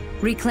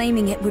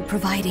 Reclaiming it would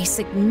provide a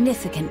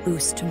significant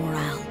boost to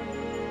morale.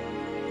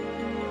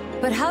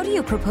 But how do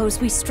you propose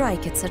we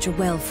strike at such a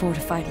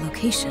well-fortified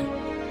location?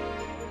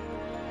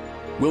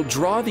 We'll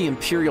draw the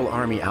Imperial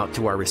Army out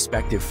to our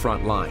respective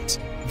front lines,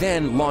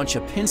 then launch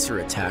a pincer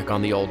attack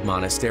on the old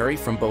monastery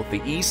from both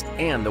the east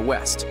and the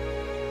west.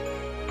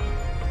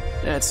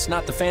 It's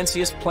not the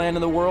fanciest plan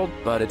in the world,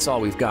 but it's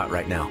all we've got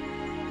right now.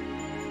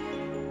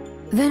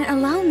 Then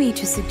allow me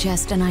to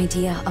suggest an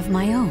idea of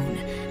my own.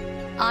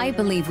 I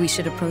believe we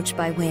should approach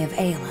by way of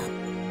Aela.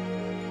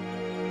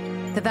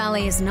 The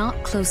valley is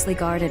not closely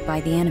guarded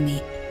by the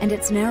enemy, and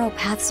its narrow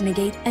paths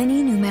negate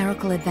any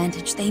numerical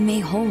advantage they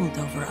may hold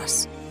over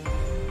us.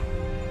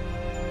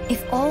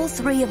 If all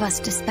three of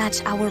us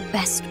dispatch our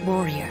best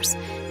warriors,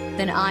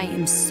 then I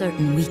am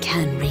certain we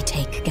can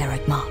retake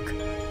Garreg Mach.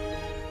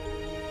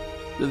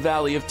 The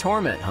Valley of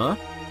Torment, huh?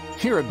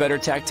 You're a better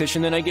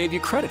tactician than I gave you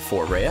credit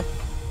for, Rhea.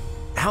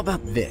 How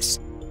about this?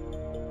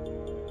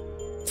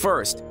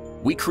 First,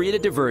 we create a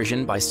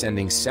diversion by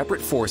sending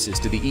separate forces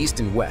to the east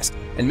and west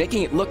and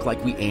making it look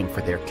like we aim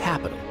for their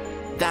capital.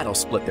 That'll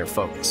split their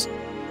focus.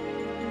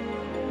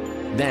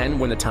 Then,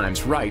 when the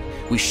time's right,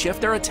 we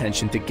shift our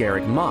attention to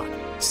Garreg Mach,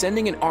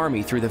 sending an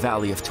army through the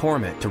Valley of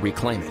Torment to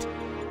reclaim it.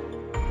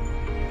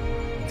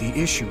 The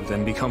issue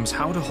then becomes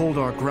how to hold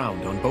our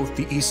ground on both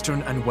the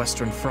eastern and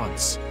western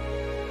fronts.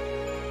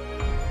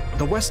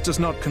 The west does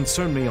not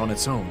concern me on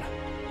its own,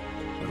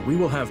 but we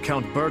will have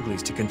Count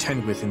Burgleys to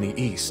contend with in the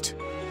east.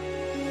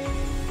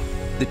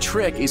 The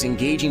trick is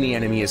engaging the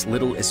enemy as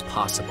little as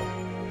possible.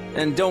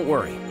 And don't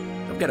worry,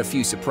 I've got a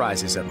few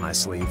surprises up my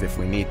sleeve if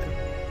we need them.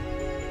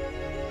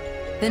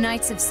 The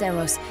Knights of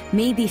Seros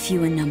may be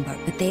few in number,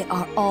 but they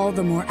are all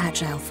the more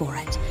agile for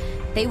it.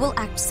 They will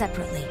act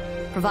separately,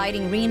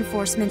 providing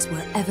reinforcements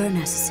wherever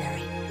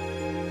necessary.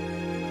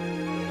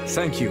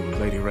 Thank you,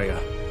 Lady Rhea.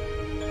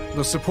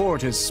 The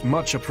support is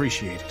much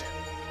appreciated.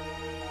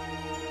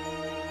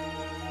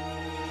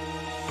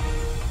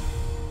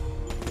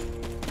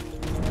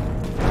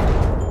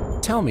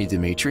 Tell me,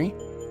 Dimitri,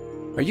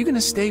 are you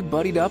gonna stay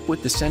buddied up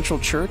with the Central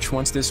Church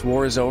once this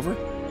war is over?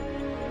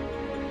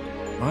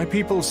 My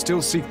people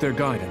still seek their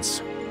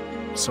guidance.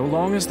 So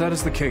long as that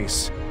is the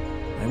case,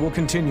 I will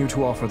continue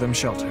to offer them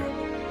shelter.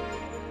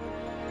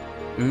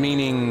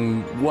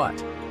 Meaning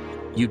what?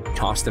 You'd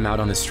toss them out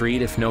on the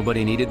street if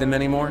nobody needed them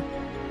anymore?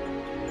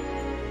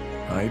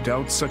 I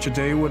doubt such a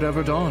day would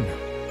ever dawn.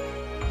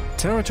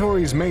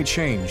 Territories may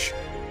change,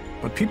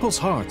 but people's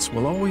hearts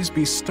will always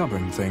be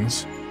stubborn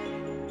things.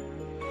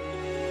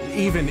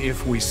 Even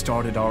if we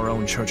started our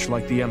own church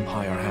like the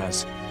Empire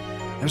has,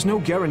 there's no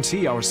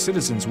guarantee our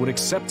citizens would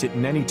accept it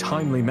in any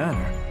timely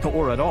manner,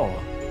 or at all.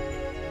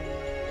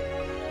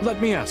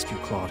 Let me ask you,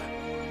 Claude.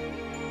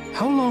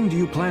 How long do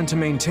you plan to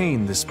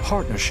maintain this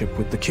partnership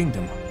with the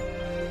Kingdom?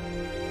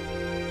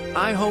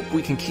 I hope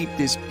we can keep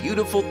this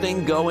beautiful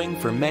thing going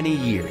for many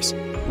years,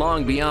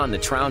 long beyond the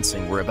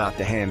trouncing we're about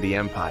to hand the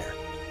Empire.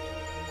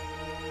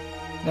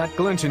 That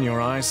glint in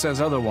your eye says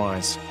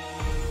otherwise.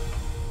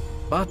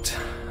 But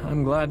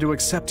I'm glad to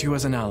accept you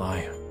as an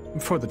ally,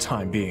 for the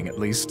time being at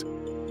least.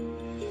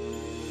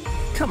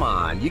 Come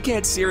on, you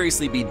can't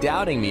seriously be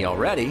doubting me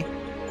already.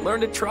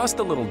 Learn to trust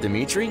a little,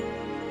 Dimitri.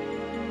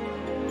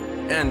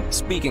 And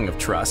speaking of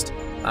trust,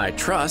 I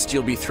trust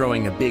you'll be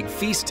throwing a big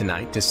feast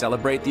tonight to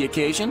celebrate the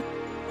occasion.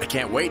 I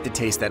can't wait to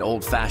taste that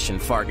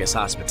old-fashioned Fargus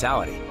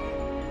hospitality.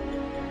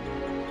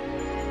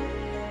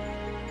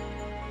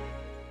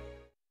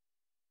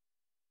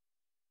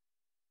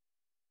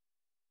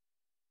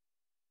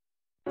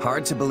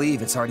 Hard to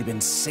believe it's already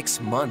been 6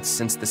 months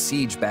since the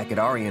siege back at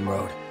Aryan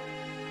Road.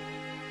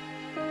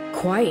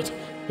 Quite.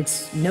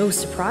 It's no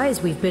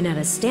surprise we've been at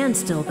a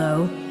standstill,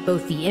 though.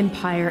 Both the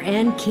Empire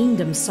and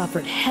Kingdom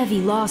suffered heavy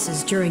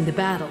losses during the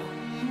battle.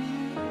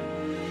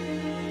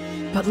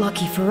 But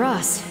lucky for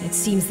us, it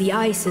seems the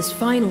ice is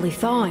finally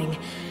thawing.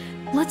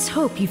 Let's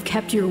hope you've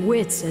kept your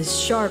wits as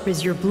sharp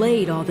as your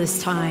blade all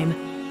this time.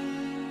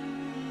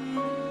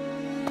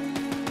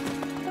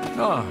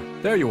 Ah,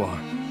 there you are.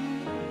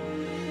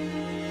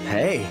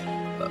 Hey,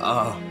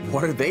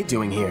 what are they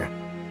doing here?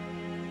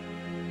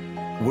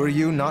 Were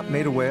you not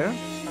made aware?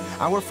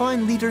 Our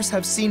fine leaders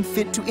have seen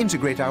fit to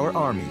integrate our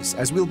armies,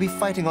 as we'll be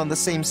fighting on the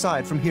same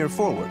side from here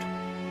forward.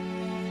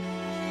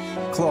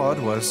 Claude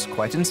was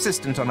quite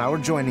insistent on our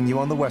joining you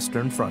on the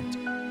Western Front.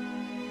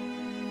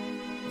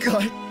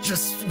 I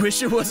just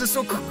wish it wasn't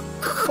so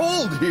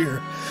cold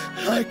here.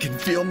 I can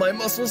feel my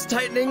muscles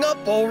tightening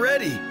up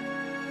already.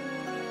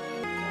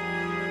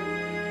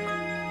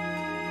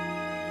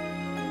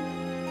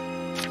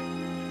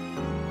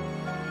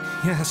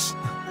 Yes.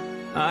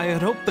 I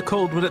had hoped the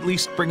cold would at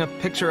least bring a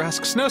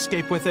picturesque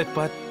snowscape with it,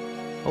 but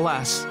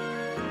alas.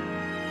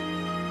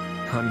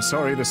 I'm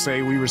sorry to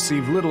say we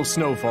receive little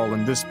snowfall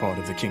in this part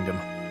of the kingdom.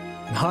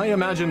 I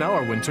imagine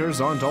our winters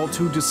aren't all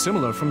too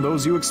dissimilar from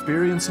those you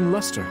experience in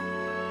Leicester.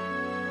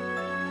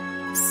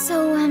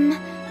 So,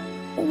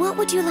 what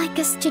would you like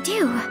us to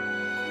do?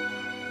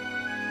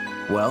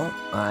 Well,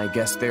 I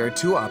guess there are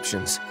two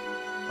options.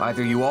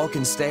 Either you all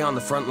can stay on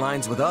the front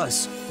lines with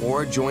us,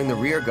 or join the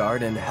rear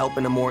guard and help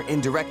in a more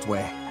indirect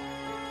way.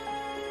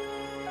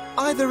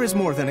 Either is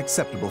more than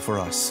acceptable for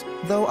us,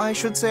 though I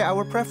should say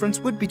our preference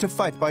would be to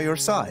fight by your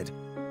side.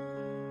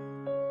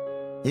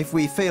 If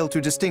we fail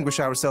to distinguish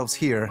ourselves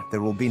here,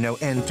 there will be no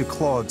end to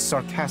Claude's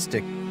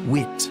sarcastic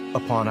wit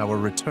upon our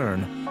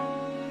return.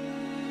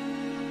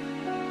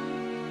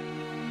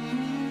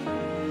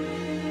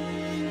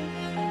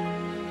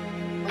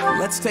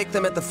 Let's take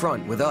them at the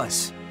front with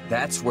us.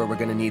 That's where we're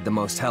gonna need the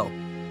most help.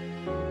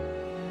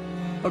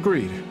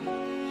 Agreed.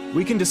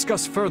 We can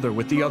discuss further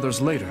with the others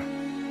later,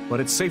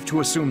 but it's safe to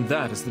assume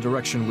that is the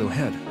direction we'll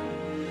head.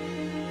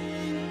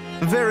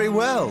 Very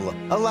well.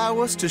 Allow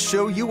us to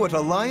show you what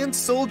Alliance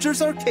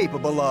soldiers are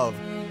capable of.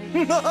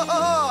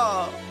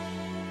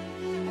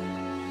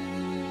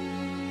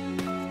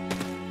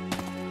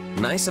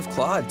 Nice of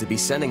Claude to be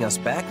sending us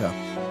backup.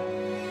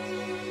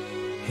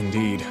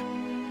 Indeed.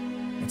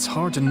 It's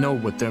hard to know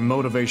what their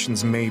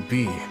motivations may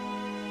be,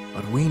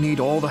 but we need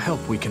all the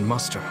help we can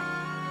muster.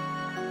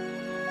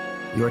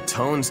 Your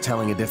tone's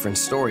telling a different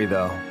story,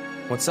 though.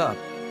 What's up?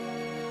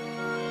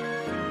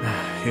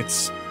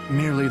 It's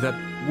merely that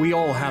we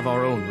all have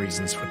our own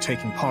reasons for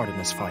taking part in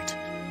this fight.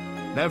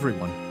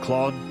 Everyone,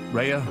 Claude,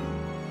 Rhea,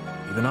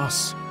 even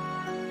us.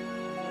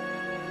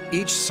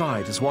 Each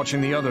side is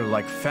watching the other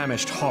like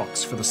famished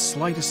hawks for the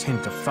slightest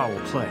hint of foul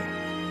play.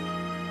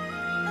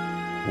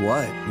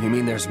 What? You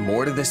mean there's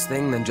more to this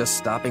thing than just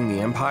stopping the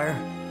Empire?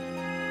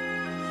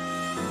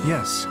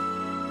 Yes.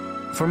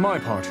 For my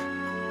part,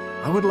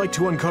 I would like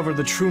to uncover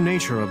the true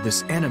nature of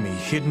this enemy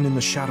hidden in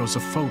the shadows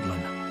of Fodlan.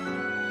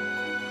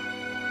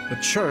 The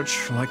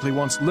Church likely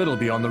wants little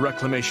beyond the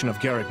reclamation of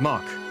Garreg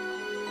Mach.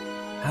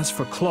 As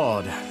for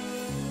Claude,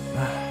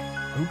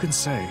 who can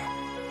say?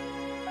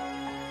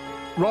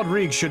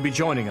 Rodrigue should be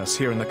joining us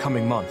here in the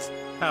coming month,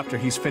 after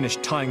he's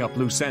finished tying up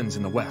loose ends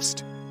in the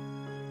West.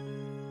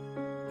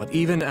 But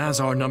even as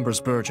our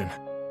numbers burgeon,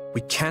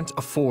 we can't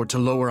afford to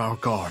lower our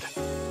guard.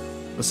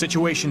 The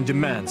situation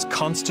demands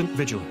constant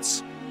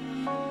vigilance.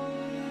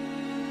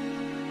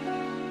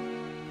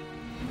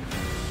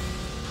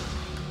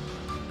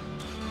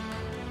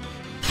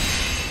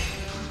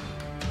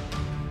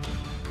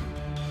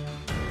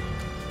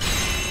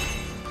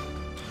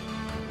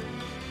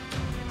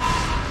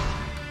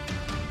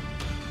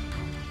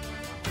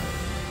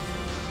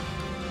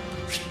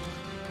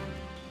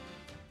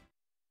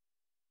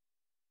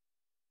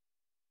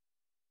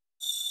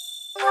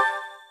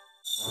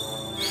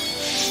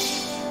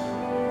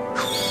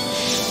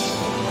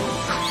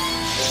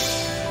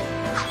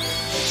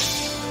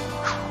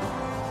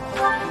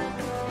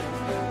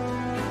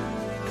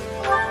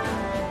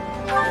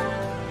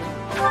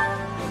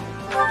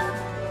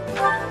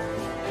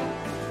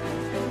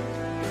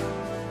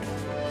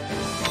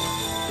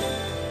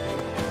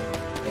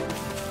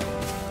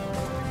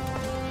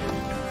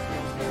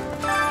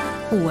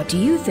 What do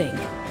you think?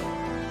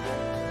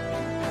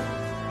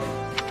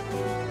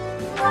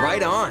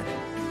 Right on.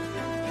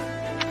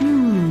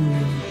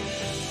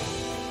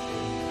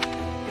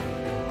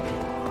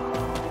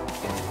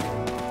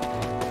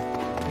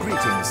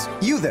 Greetings.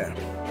 You there.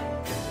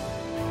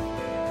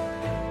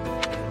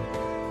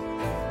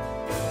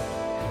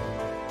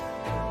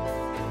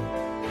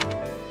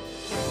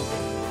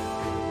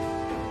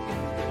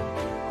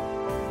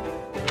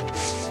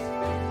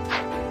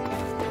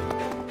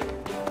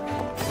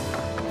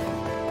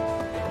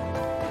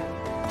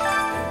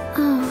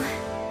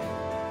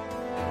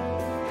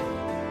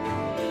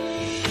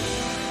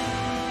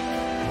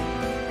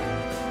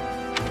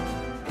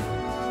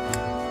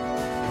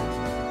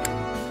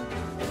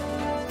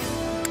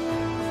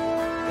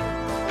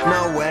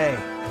 No way.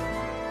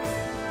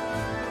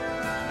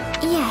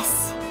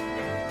 Yes.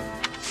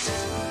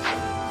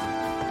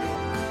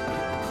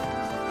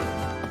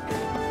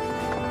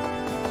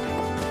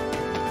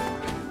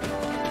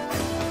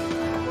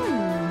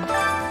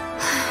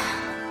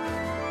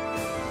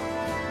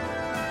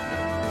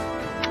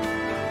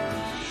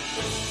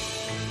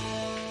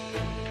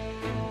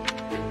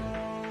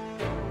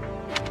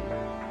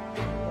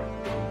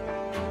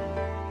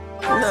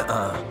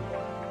 Nuh-uh.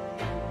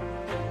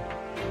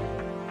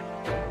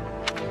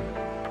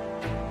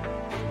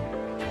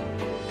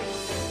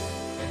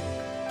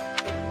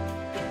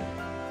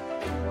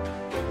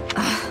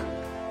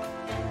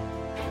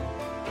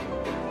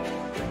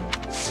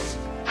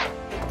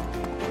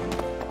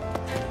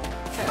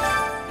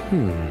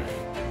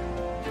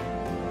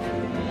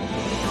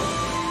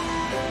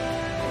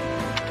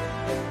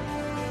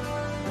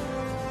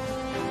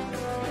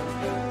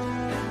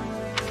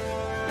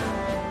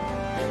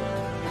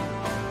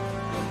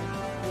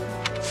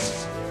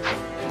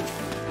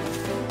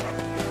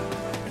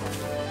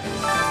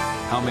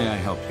 How may I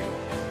help you?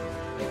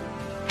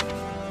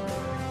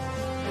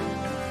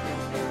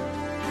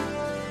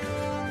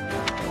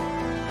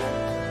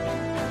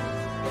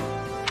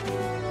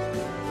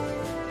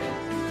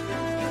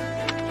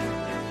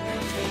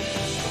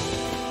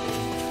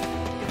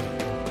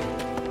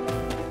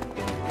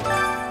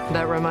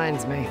 That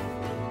reminds me.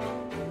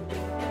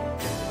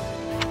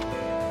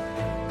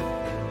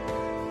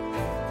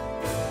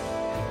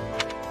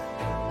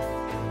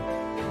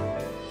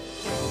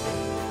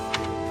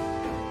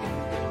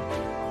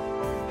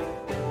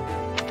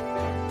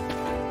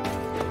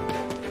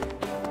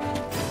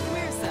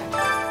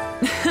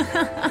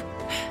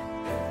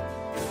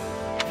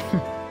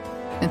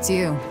 It's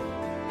you.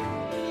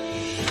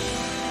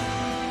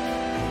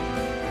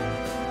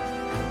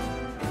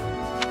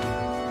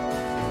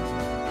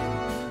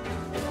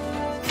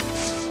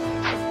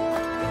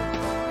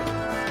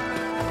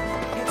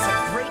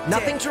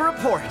 Nothing to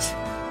report.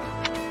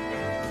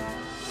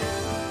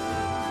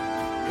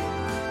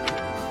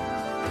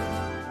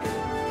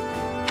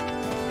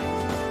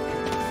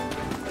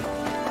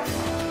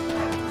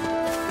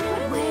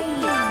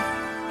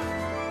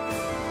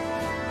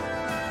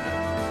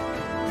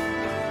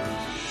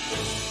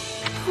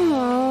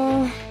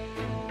 Oh.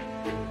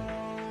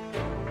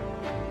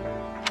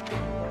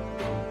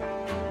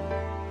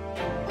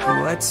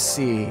 Let's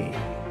see.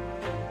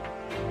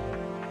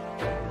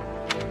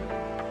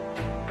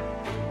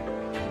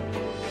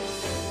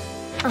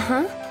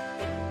 Uh-huh.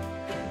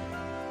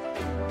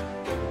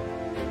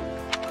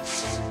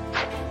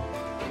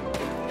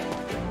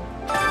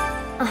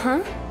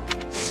 Uh-huh.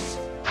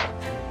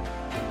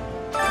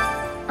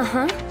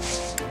 Uh-huh.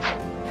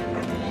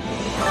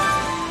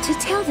 To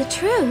tell the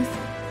truth,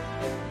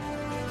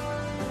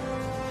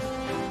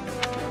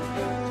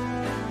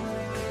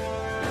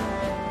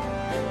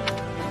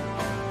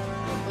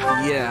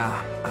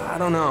 Yeah, I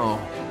don't know.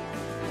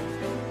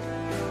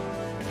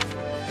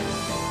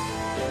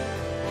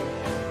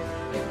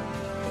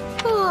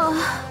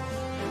 oh.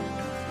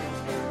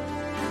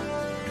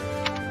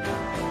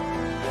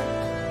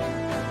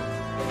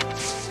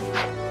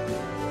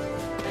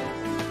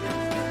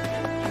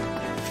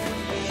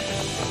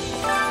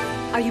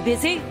 Are you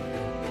busy?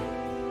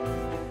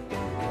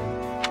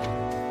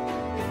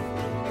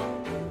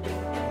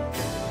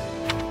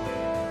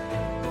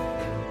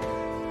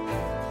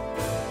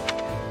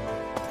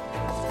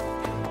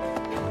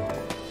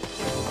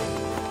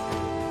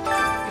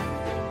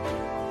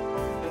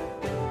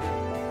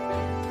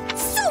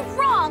 So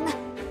wrong!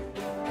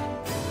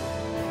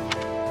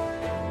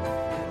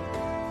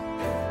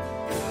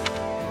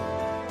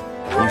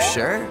 You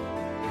sure?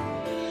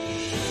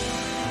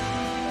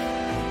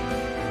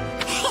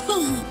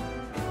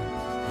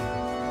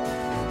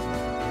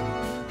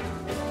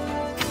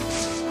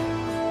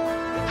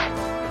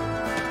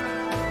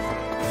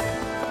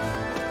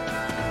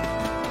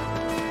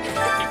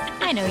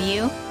 I know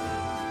you.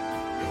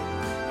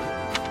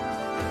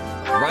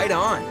 Right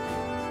on.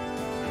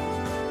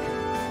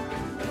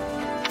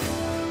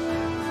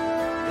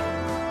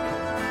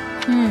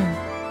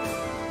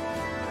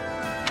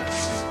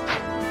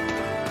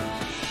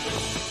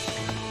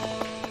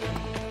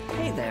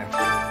 Hey there.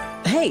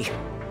 Hey!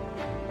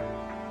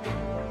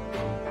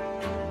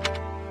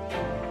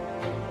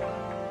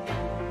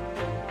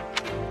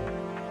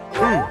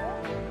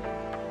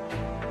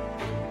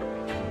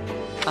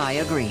 I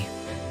agree.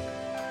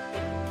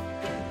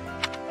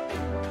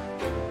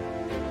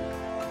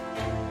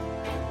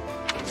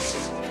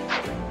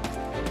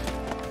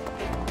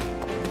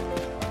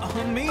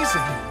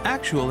 Amazing,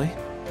 actually.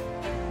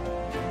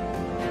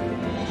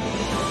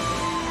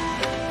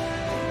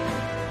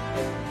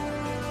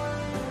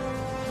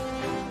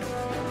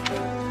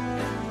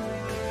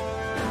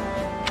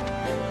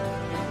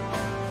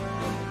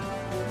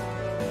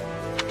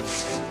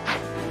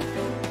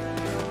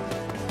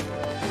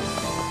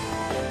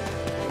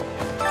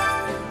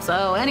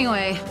 So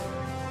anyway,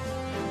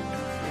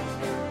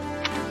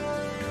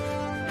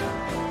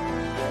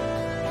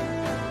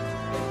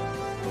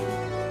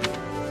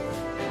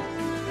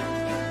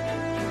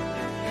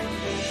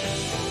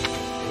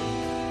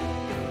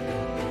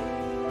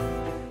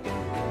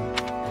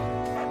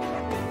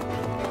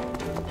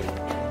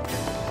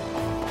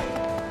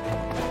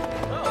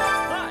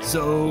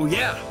 So,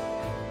 yeah.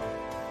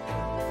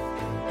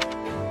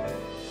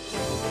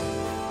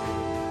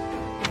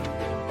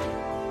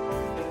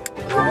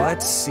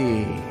 Let's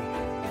see.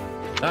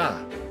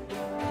 Ah.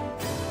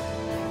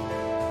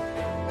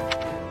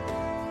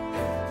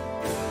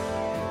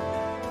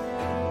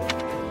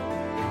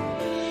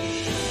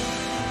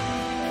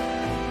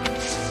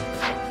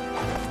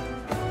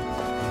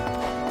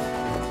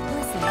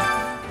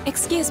 Listen,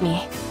 excuse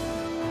me.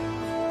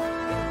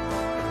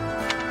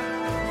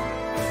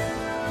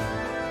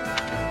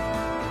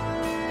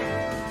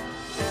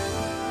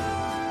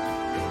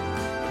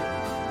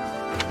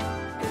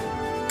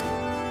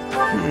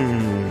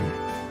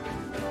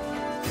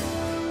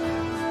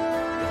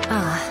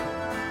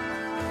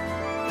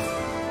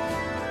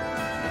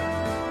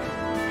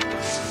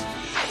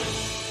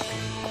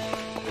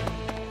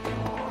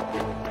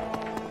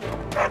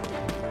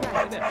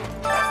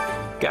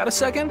 Got a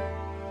second?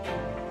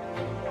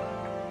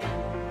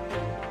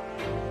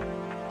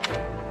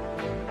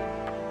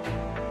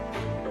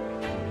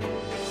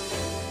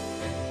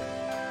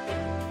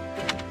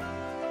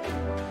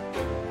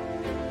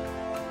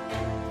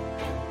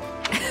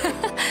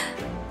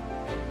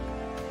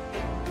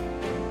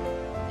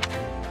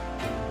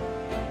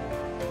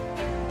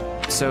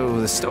 So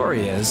the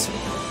story is...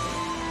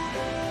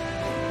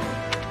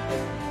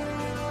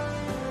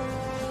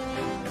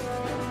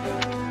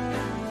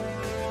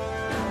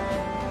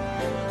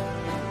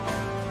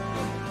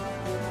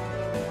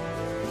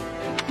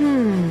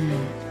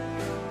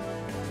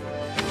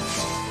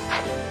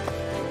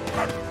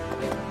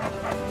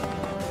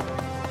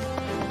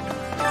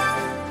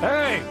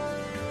 Hey!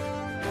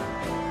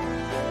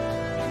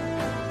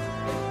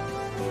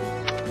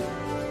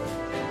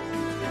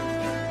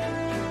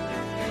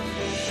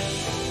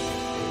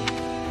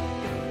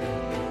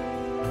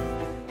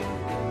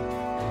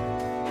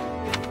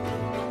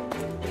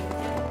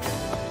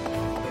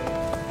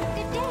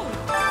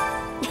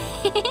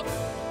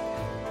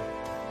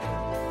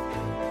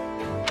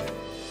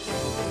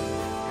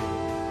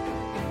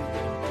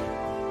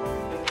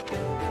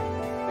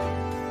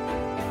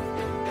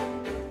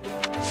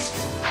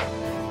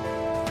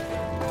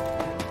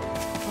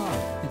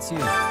 It's you.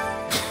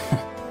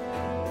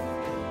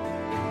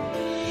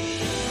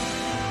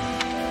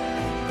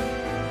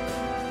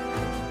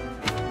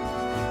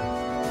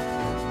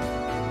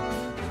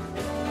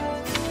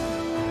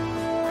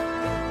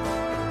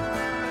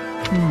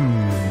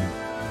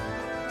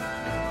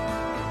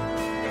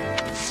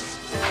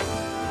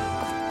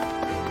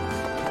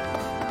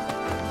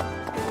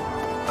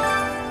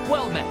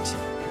 Well met.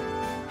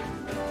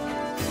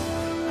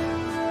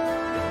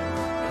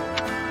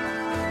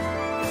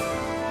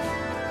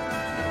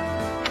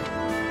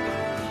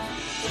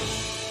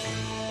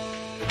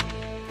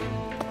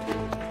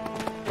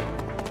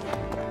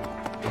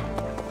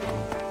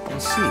 I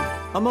see.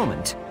 A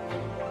moment.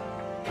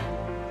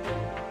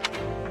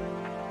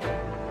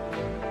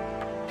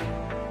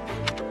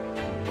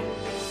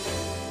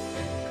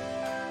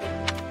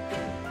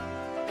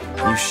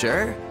 You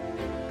sure?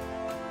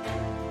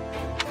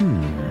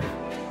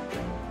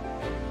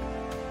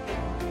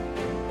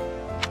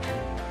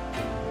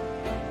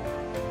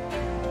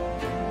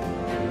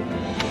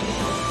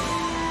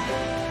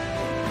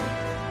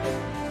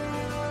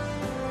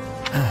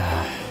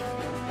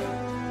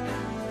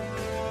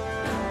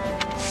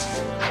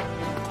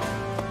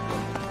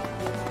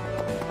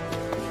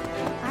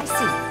 I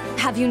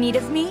see. Have you need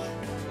of me?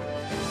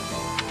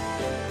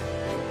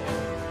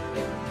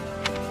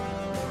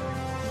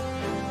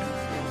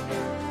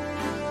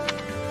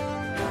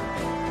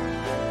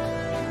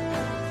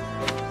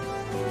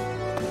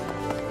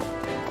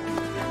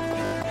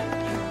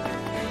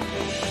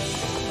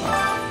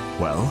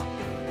 Well?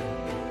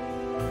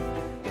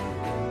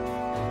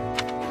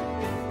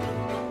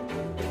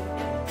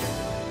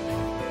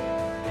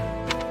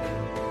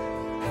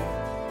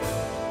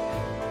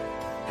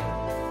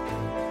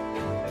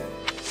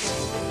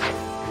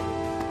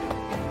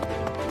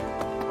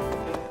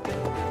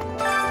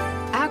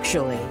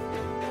 Actually,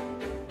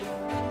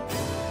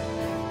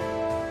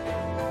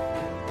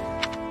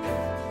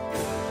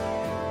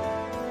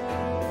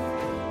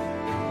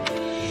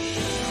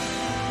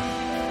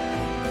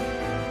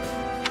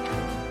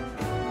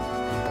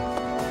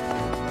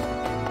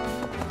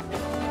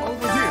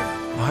 Over here.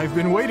 I've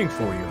been waiting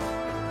for you.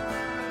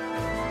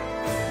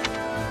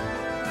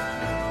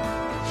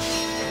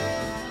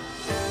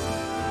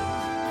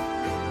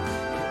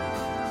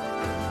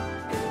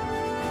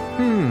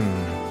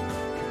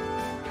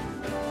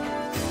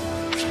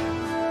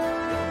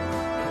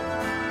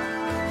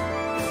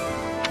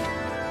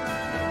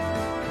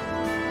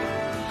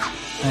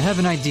 I have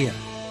an idea.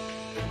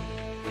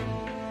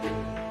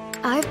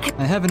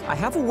 I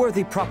have a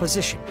worthy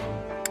proposition.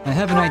 I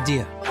have an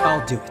idea.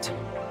 I'll do it.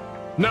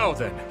 Now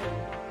then.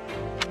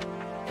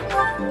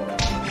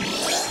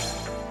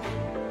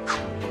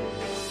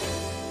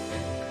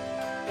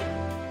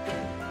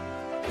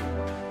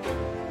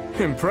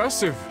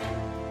 Impressive.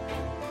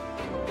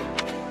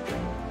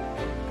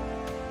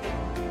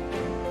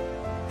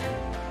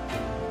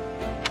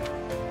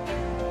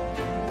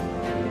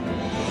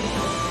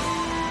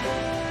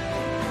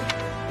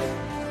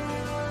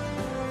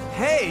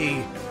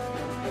 Hey!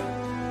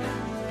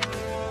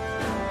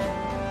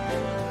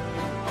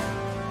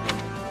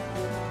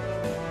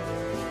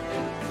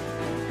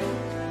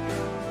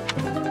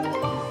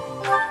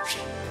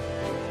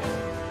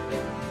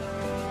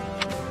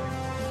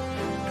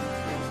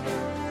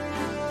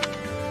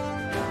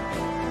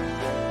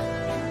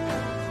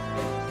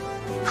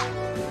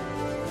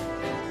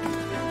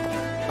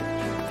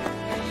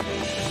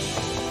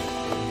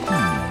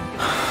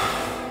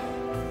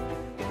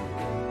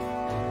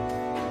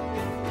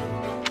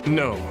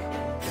 No.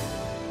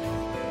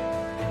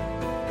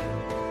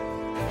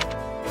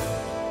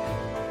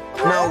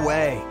 No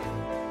way.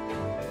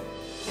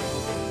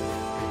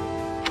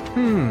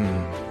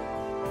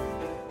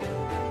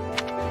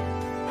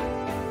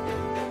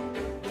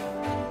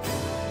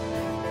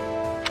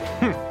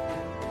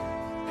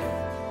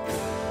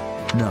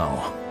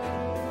 No.